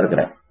பாண்டிச்சேரியில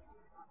இருக்கிறேன்.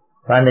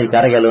 பாண்டிச்சேரி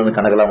கரைக்கால வந்து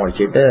கணக்கெல்லாம்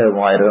முடிச்சுட்டு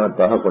 3000 ரூபாய்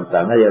தொகை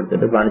கொடுத்தாங்க. அதை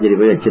எடுத்துட்டு பாண்டிச்சேரி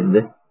போய்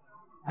வச்சிருந்து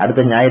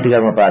அடுத்த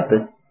ஞாயிற்றுக்கிழமை பார்த்து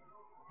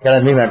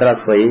கிளம்பி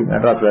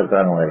மெட்ராஸ்ல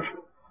இருக்கிறாங்க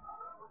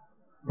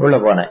உள்ள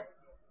போனேன்.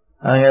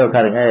 அவங்க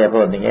உட்காருங்க, எப்ப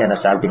வந்தீங்க, என்ன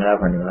சாப்பிட்டீங்களா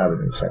பண்ணீங்களா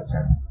அப்படின்னு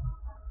விசாரிச்சாங்க.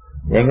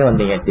 எங்க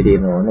வந்தீங்க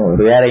திடீர்னு? ஒன்னும்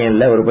ஒரு வேலையும்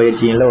இல்ல, ஒரு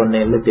பயிற்சியும் இல்ல,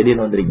 ஒன்னும் இல்ல,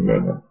 திடீர்னு வந்திருக்கீங்க.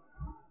 எங்க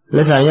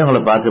இல்ல சாமி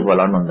உங்களை பார்த்து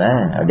போலான்னு வந்தேன்.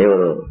 அப்படியே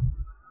ஒரு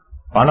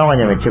பணம்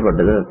கொஞ்சம்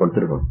வச்சப்பட்டது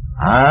கொடுத்துருக்கோம்.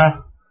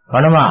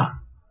 பணமா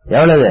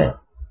எவ்வளவு?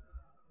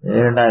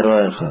 2000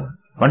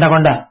 ரூபாய்.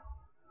 கொண்டா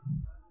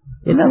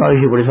என்ன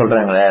மகிழ்ச்சி இப்படி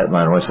சொல்றாங்களே,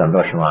 ரொம்ப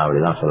சந்தோஷமா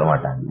அப்படிலாம் சொல்ல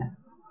மாட்டாங்க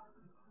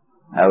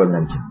அப்படின்னு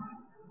நினைச்சேன்.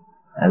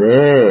 அது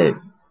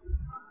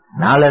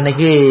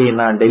நாளன்னைக்கு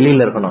நான்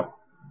டெல்லியில இருக்கணும்.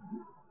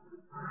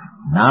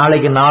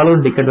 நாளைக்கு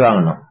நாளும் டிக்கெட்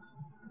வாங்கணும்.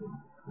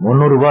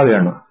 300 ரூபாய்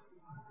வேணும்.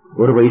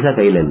 ஒரு பைசா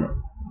கையில இல்ல.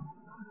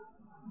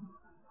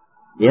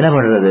 என்ன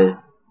பண்றது?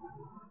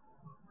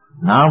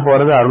 நான்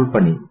போறது அருள்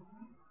பண்ணி,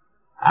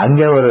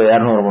 அங்க ஒரு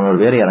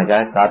 200-300 பேர்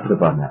எனக்காக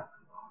காத்திருப்பாங்க.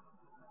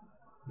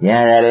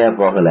 என் வேலையா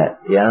போகல,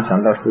 என்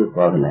சந்தோஷத்துக்கு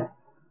போகல,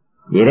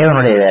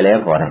 இறைவனுடைய வேலையா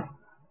போறேன்.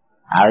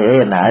 ஆகவே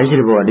என்னை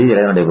அழிச்சிட்டு போக வேண்டியது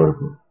இறைவனுடைய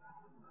பொறுப்பு.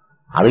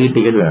 அதுக்கு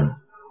டிக்கெட் வேணும்,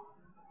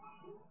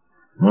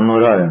 300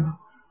 ரூபாய் வேணும்.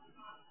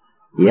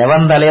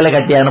 எவன் தலையில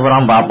கட்டி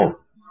அனுப்புறான் பாப்போம்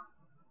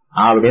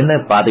அப்படின்னு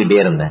பாத்துக்கிட்டே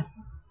இருந்தேன்.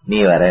 நீ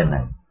வர என்ன?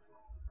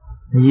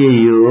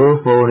 ஐயோ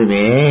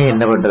போகணுமே,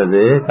 என்ன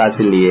பண்றது, காசு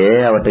இல்லையே.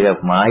 அவட்ட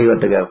கேட்பமா,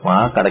 இவட்ட கேட்பமா,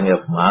 கடன்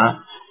கேட்பமா,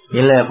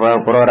 இல்ல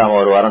புரோகிராம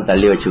ஒரு வாரம்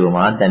தள்ளி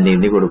வச்சுக்குமா,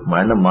 தண்ணி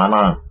கொடுக்குமான்னு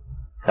மனம்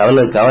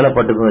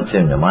கவலைப்பட்டுன்னு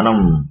வச்சுங்க,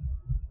 மனம்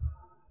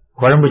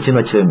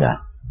குழம்புச்சுன்னு வச்சுக்கோங்க.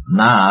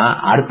 நான்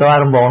அடுத்த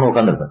வாரம் போகணும்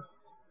உட்காந்துருப்பேன்.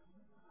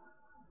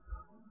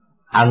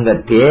 அங்க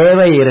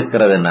தேவை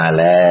இருக்கிறதுனால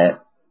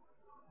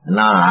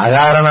நான்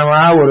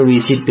அகாரணமா ஒரு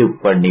விசிட்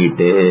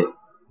பண்ணிட்டு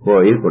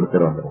போய்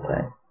கொடுத்துட்டு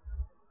வந்திருக்கிறேன்.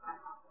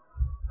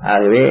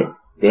 ஆகவே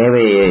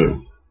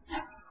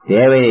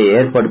தேவையை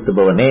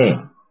ஏற்படுத்துபவனே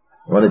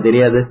உனக்கு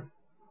தெரியாது,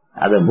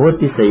 அதை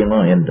பூர்த்தி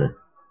செய்யணும் என்று.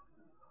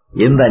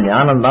 இந்த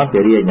ஞானம் தான்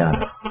பெரிய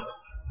ஞானம்.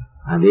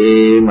 அதே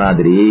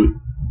மாதிரி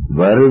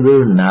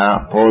வருதுன்னா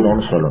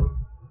போதும்னு சொல்லணும்.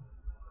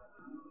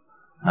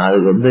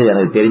 அதுக்கு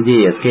எனக்கு தெரிஞ்சு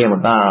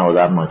எஸ்கேஎம் தான்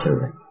உதாரணம்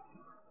வச்சிருக்கேன்.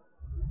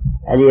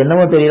 அது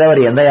என்னமோ தெரியல,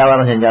 அவர் எந்த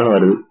வியாபாரம் செஞ்சாலும்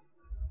வருது.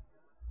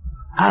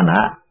 ஆனா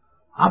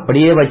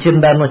அப்படியே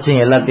வச்சிருந்தாருன்னு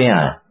வச்சுங்க,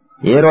 எல்லாத்தையும்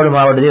ஈரோடு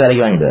மாவட்டத்தையும்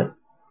விலைக்கு வாங்கிடுவார்.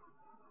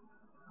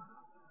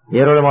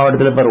 ஈரோடு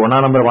மாவட்டத்தில் இப்ப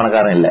 1ஆம் நம்பர்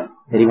பணக்காரன் இல்ல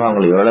தெரியுமா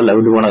உங்களுக்கு? எவ்வளவு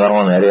லவுட்டு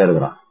பணக்காரன் நிறைய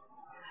இருக்கிறான்.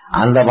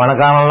 அந்த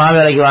பணக்காரன்லாம்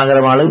விலைக்கு வாங்குற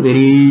மாதிரி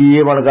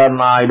பெரிய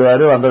பணக்காரன்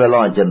ஆயிடுவாரு.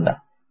 வந்ததெல்லாம் வச்சிருந்தா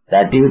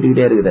தட்டி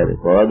விட்டுக்கிட்டே இருக்கிறாரு.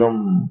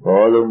 போதும்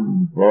போதும்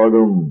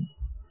போதும்,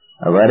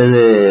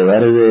 வருது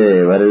வருது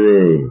வருது,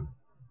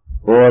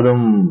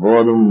 போதும்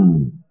போதும்.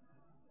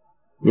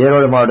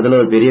 ஈரோடு மாவட்டத்தில்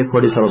ஒரு பெரிய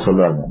கோடீஸ்வரர்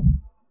சொல்லுவாங்க,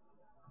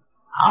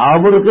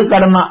 அவருக்கு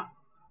கடன் தான்,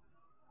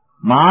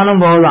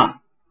 மானம் போகுதான்.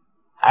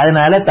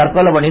 அதனால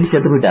தற்கொலை பண்ணிட்டு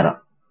செத்து போயிட்டாராம்.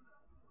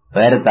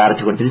 வேற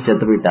அரைச்சு குடிச்சிட்டு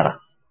செத்து போயிட்டாராம்.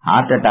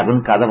 ஹார்ட்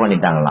அட்டாக்னு கதை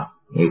பண்ணிட்டாங்களாம்.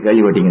 நீங்க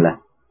கேள்விப்பட்டீங்களா?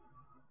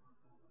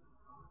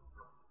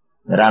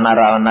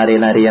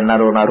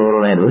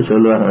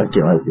 சொல்லுவாங்க.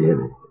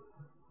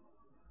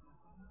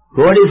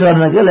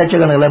 கோடீஸ்வரனுக்கு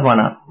லட்சக்கணக்கில்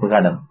பணம்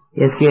கடன்.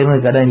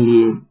 எஸ்கேஎம் கடன்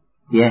இல்லையே.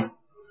 ஏன்?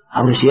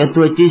 அவரு சேர்த்து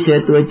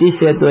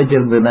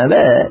வச்சிருந்ததுனால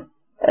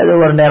அது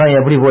ஒரு நேரம்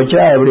எப்படி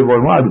போச்சோ எப்படி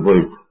போடுமோ அப்படி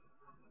போயிடுச்சு.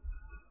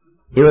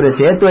 இவரு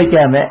சேர்த்து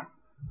வைக்காம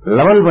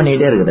லெவல்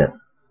பண்ணிட்டே இருக்கிறார்.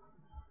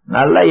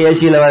 நல்லா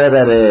ஏசியில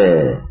வளர்றாரு,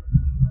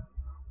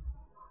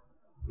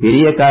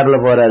 பெரிய கார்ல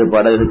போறாரு,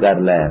 படகு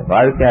கார்ல.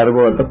 வாழ்க்கை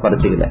அனுபவத்தை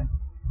பறிச்சுக்கல.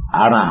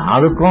 ஆனா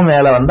அதுக்கும்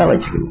மேல வந்தா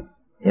வச்சுக்கல.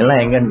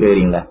 எல்லாம் எங்கன்னு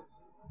கேக்குறீங்களா?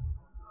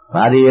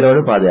 பாதி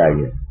ஈரோடு பாதி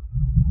ஆகிய.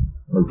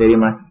 உங்களுக்கு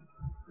தெரியுமா?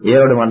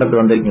 ஈரோடு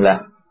மண்டபத்துக்கு வந்திருக்கீங்களா?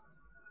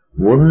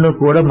 ஒண்ணு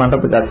கூட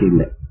மண்டபத்து காசு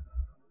இல்ல.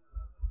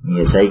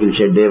 நீங்க சைக்கிள்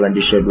ஷெட்டு,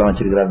 வண்டி ஷெட் எல்லாம்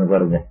வச்சிருக்கிறாங்க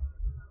பாருங்க.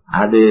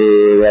 அது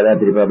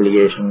வேதாத்திரி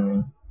பப்ளிகேஷன்,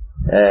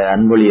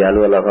 அன்பொழி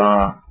அலுவலகம்,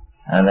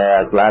 அந்த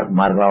கிளார்க்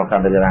மார்க்கெல்லாம்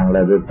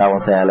உட்காந்துருக்கிறாங்களே, அது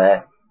தவம் சேலை,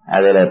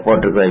 அதுல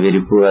போட்டிருக்கிற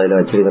விரிப்பு, அதுல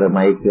வச்சிருக்கிற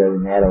மைக்கு, அது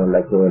மேல உள்ள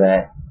கூரை,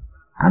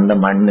 அந்த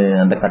மண்ணு,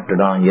 அந்த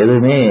கட்டிடம்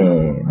எதுவுமே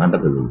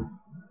மண்டபத்துக்கு.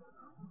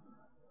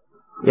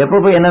 எப்ப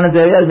போய் என்னென்ன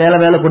தேவையோ அது மேல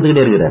மேல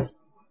கொடுத்துக்கிட்டே இருக்கிறார்.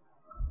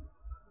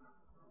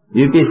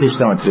 யூபிஎஸ்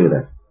சிஸ்டம்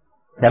வச்சிருக்கிறார்.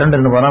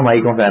 கரண்ட் போனா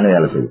மைக்கும் ஃபேனும்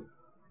வேலை செய்யும்.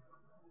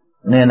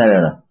 இன்னும் என்ன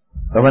வேணும்?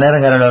 ரொம்ப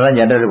நேரம் கரண்ட் வந்தா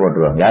ஜெனரேட்டர்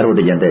போட்டுருவாங்க. யார்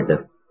வீட்டு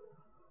ஜெனரேட்டர்?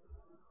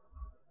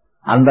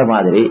 அந்த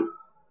மாதிரி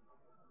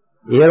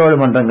ஈரோடு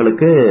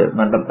மன்றங்களுக்கு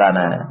மன்றத்தான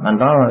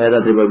மன்றம்,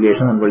 வேதாத்திரி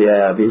பப்ளிகேஷன், அன்பொழி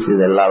ஆபீஸ்,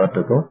 இது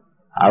எல்லாவற்றுக்கும்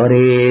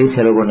அவரே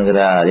செலவு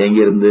பண்ணுகிறார்.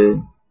 எங்கிருந்து?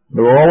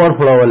 இந்த ஓவர்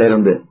ஃப்ளோவில்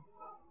இருந்து.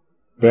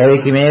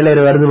 தேவைக்கு மேல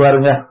வருது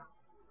பாருங்க,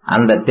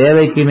 அந்த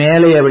தேவைக்கு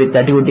மேலே எப்படி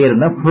தட்டி விட்டே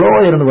இருந்தா ஃப்ளோ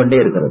இருந்து கொண்டே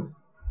இருக்கிறது.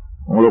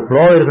 உங்களுக்கு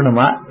ஃப்ளோ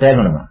இருக்கணுமா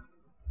தேங்கணுமா?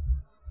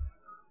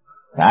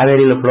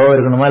 காவேரியில ஃப்ளோ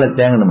இருக்கணுமா இல்ல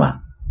தேங்கணுமா?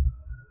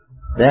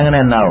 தேங்கினா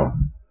என்ன ஆகும்?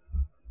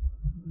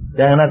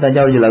 தேங்கினா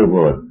தஞ்சாவூர் ஜில்லாவுக்கு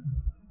போவாது.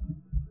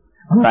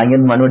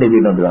 அங்கிருந்து மண்வெட்டி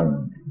தூக்கிட்டு வந்துருவாங்க.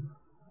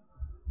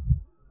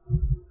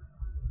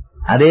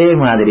 அதே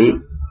மாதிரி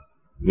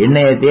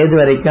இன்னைய தேதி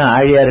வரைக்கும்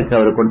ஆழியாருக்கு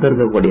அவர்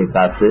கொடுத்திருக்கக்கூடிய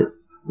காசு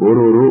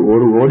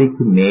ஒரு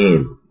கோடிக்கு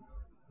மேல்.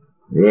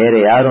 வேற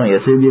யாரும்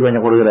எஸ்எல்ஜி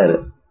கொஞ்சம் கொடுக்கிறாரு,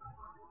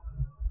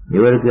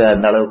 இவருக்கு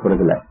அந்த அளவுக்கு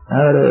கொடுக்கல.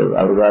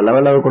 அவருக்கு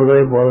லெவல் அவர்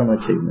கொடுக்கவே போதும்னு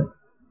வச்சுக்கோங்க.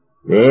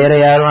 வேற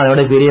யாரும்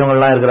அதோட பெரியவங்க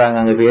எல்லாம்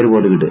இருக்கிறாங்க அங்க பேர்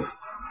போட்டுக்கிட்டு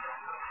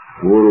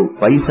ஒரு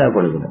பைசா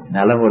கொடுக்கல.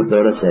 நிலம்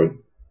கொடுத்தோட சரி,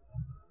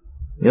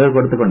 இவர்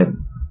கொடுத்து கொண்டே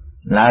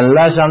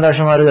நல்லா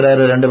சந்தோஷமா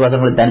இருக்கிறாரு. 2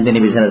 பசங்களுக்கு தனித்தனி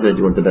பிசினஸ்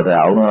வச்சு கொடுத்துட்டாரு.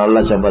 அவங்க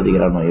நல்லா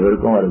சம்பாதிக்கிறாங்க,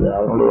 இவருக்கும் வருது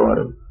அவங்களுக்கும்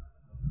வருது.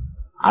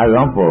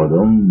 அதுதான்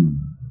போதும்.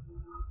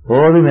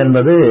 போதும்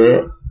என்பது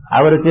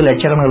அவருக்கு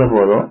லட்சக்கணக்கில்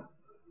போதும்,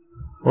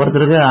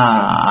 ஒருத்தருக்கு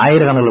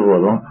 1000 கணக்கில்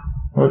போதும்,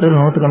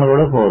 ஒருத்தருக்கு 100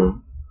 கணக்கு போதும்.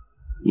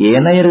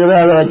 என்ன இருக்குதோ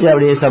அதை வச்சு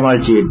அப்படியே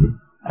சமாளிச்சுக்கிட்டு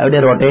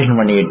அப்படியே ரொட்டேஷன்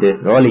பண்ணிக்கிட்டு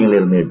ரோலிங்கில்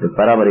இருந்துட்டு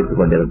பராமரித்து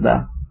கொண்டிருந்தா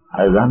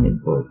அதுதான்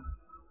போதும்.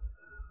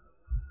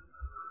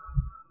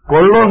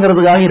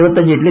 கொள்ளோங்கிறதுக்காக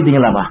 25 இட்லி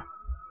திங்கலாமா?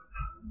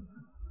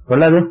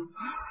 கொள்ளாது.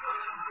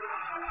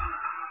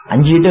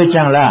 5 இட்லி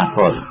வச்சாங்களா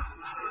போதும்.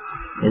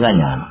 இதுதான்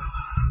ஞானம்.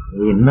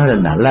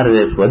 இன்னும் நல்லா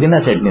இருக்குது, புதினா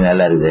சட்னி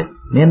நல்லா இருக்குது,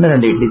 இன்னும்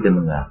 2 இட்லி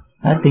தின்னுங்க.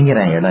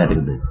 திங்கிறேன், இடம்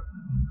இருக்குது.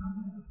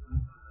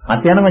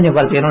 மத்தியானம் கொஞ்சம்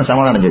குறைச்சிக்கணும்,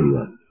 சமாதானம்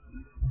சொல்லிக்குவார்.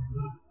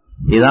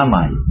 இதுதான்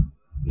மாறி.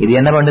 இது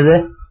என்ன பண்ணுது?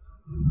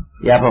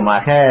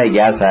 ஏப்பமாக,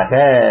 கேஸாக,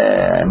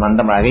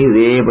 மந்தமாக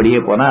இதேபடியே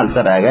போனா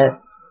அல்சராக,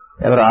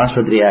 அப்புறம்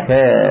ஆஸ்பத்திரியாக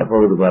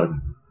போகுது பாருங்க.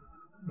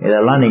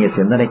 இதெல்லாம் நீங்க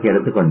சிந்தனைக்கு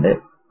எடுத்துக்கொண்டு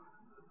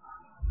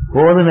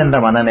போதும் என்ற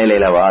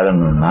மனநிலையில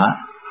வாழணும்னா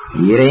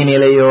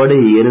இறைநிலையோடு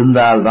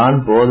இருந்தால்தான்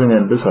போதும்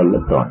என்று சொல்ல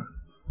தோணும்.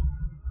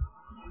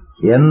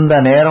 எந்த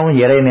நேரமும்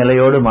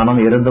இறைநிலையோடு மனம்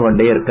இருந்து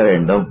கொண்டே இருக்க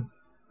வேண்டும்.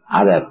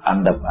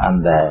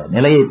 அந்த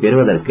நிலையை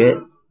பெறுவதற்கு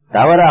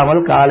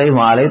தவறாமல் காலை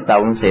மாலை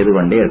தவம் செய்து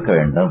கொண்டே இருக்க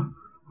வேண்டும்.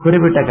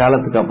 குறிப்பிட்ட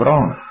காலத்துக்கு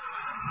அப்புறம்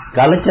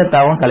கலைச்ச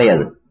தவம்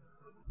கலையாது.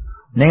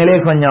 நீங்களே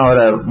கொஞ்சம்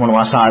ஒரு 3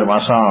 மாசம் 6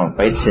 மாசம்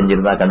பயிற்சி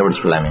செஞ்சிருந்தா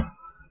கண்டுபிடிச்சுக்கலாமே.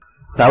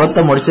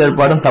 தவத்தை முடிச்ச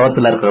ஏற்பாடும்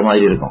தவத்துல இருக்கிற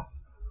மாதிரி இருக்கும்.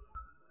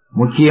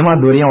 முக்கியமா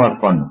துரியம்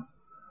ஒர்க் பண்ணும்,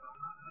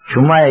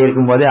 சும்மா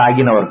இருக்கும் போதே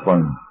ஆகின ஒர்க்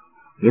பண்ணும்.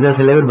 இத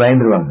சில பேர்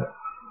பயந்துருவாங்க,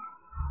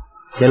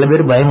 சில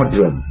பேர்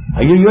பயமுற்றுவாங்க.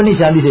 ஐயோ நீ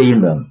சாந்தி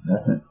செய்யுன்றாங்க.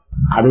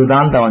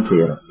 அதுதான் தவம்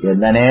செய்யறோம்.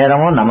 எந்த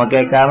நேரமும் நம்ம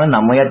கேட்காம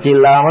நம்ம முயற்சி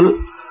இல்லாமல்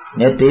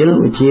நெற்றியில்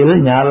உச்சியில்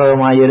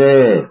ஞாபகமாயிரு,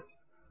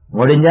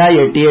 முடிஞ்சா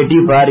எட்டி எட்டி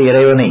பார்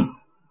இறைவனை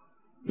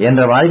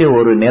என்ற மாதிரி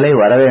ஒரு நிலை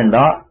வர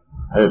வேண்டும்.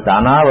 அது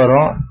தானா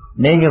வரும்.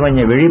 நீங்க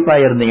கொஞ்சம் விழிப்பா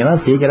இருந்தீங்கன்னா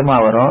சீக்கிரமா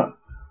வரும்.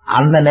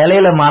 அந்த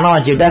நிலையில மனம்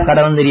வச்சுட்டா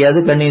கடவும் தெரியாது,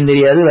 கண்ணியும்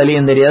தெரியாது,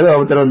 வலியும் தெரியாது,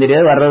 அவசரம்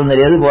தெரியாது, வர்றதும்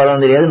தெரியாது,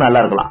 போறதும் தெரியாது,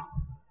 நல்லா இருக்கலாம்.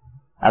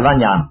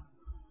 அதான் ஞானம்.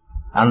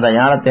 அந்த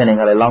ஞானத்தை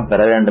நீங்கள் எல்லாம்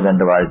பெற வேண்டும்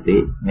என்று வாழ்த்தி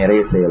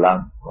நிறைவு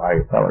செய்யலாம்.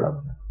 வாழ்க்கை வளம்.